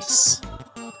 Spikes.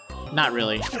 Not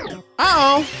really.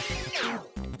 Uh-oh!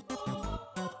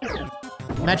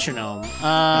 Metronome.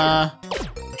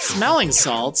 Smelling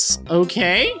salts.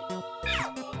 Okay.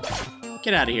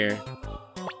 Get out of here.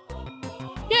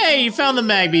 Yay, you found the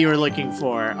Magby you were looking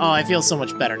for. Oh, I feel so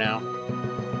much better now.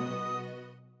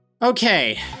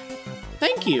 Okay.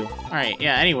 Thank you. Alright,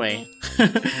 yeah, anyway.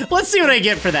 Let's see what I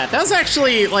get for that. That was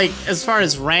actually, like, as far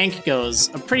as rank goes,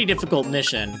 a pretty difficult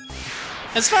mission.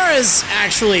 As far as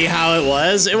actually how it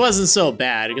wasn't so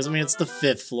bad, because, I mean, it's the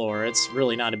 5th floor. It's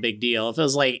really not a big deal. If it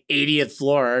was, like, 80th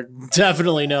floor,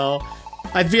 definitely no.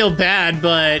 I'd feel bad,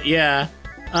 but, yeah.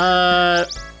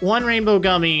 1 rainbow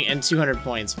gummy and 200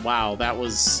 points. Wow, that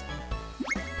was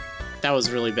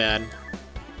really bad.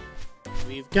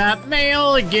 We've got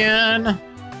mail again.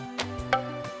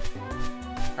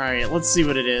 Alright, let's see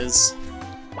what it is.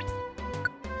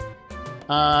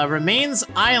 Remains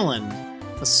Island.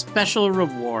 A special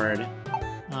reward.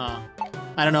 I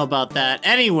don't know about that.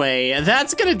 Anyway,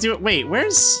 that's gonna do it. Wait,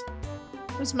 where's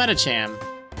Medicham?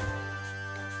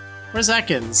 Where's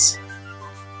Ekans?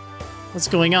 What's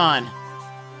going on?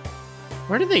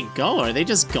 Where did they go? Are they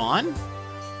just gone?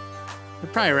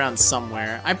 They're probably around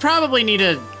somewhere. I probably need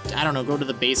to, I don't know, go to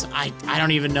the base. I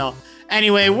don't even know.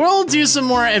 Anyway, we'll do some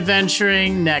more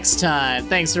adventuring next time.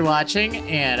 Thanks for watching,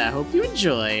 and I hope you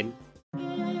enjoyed.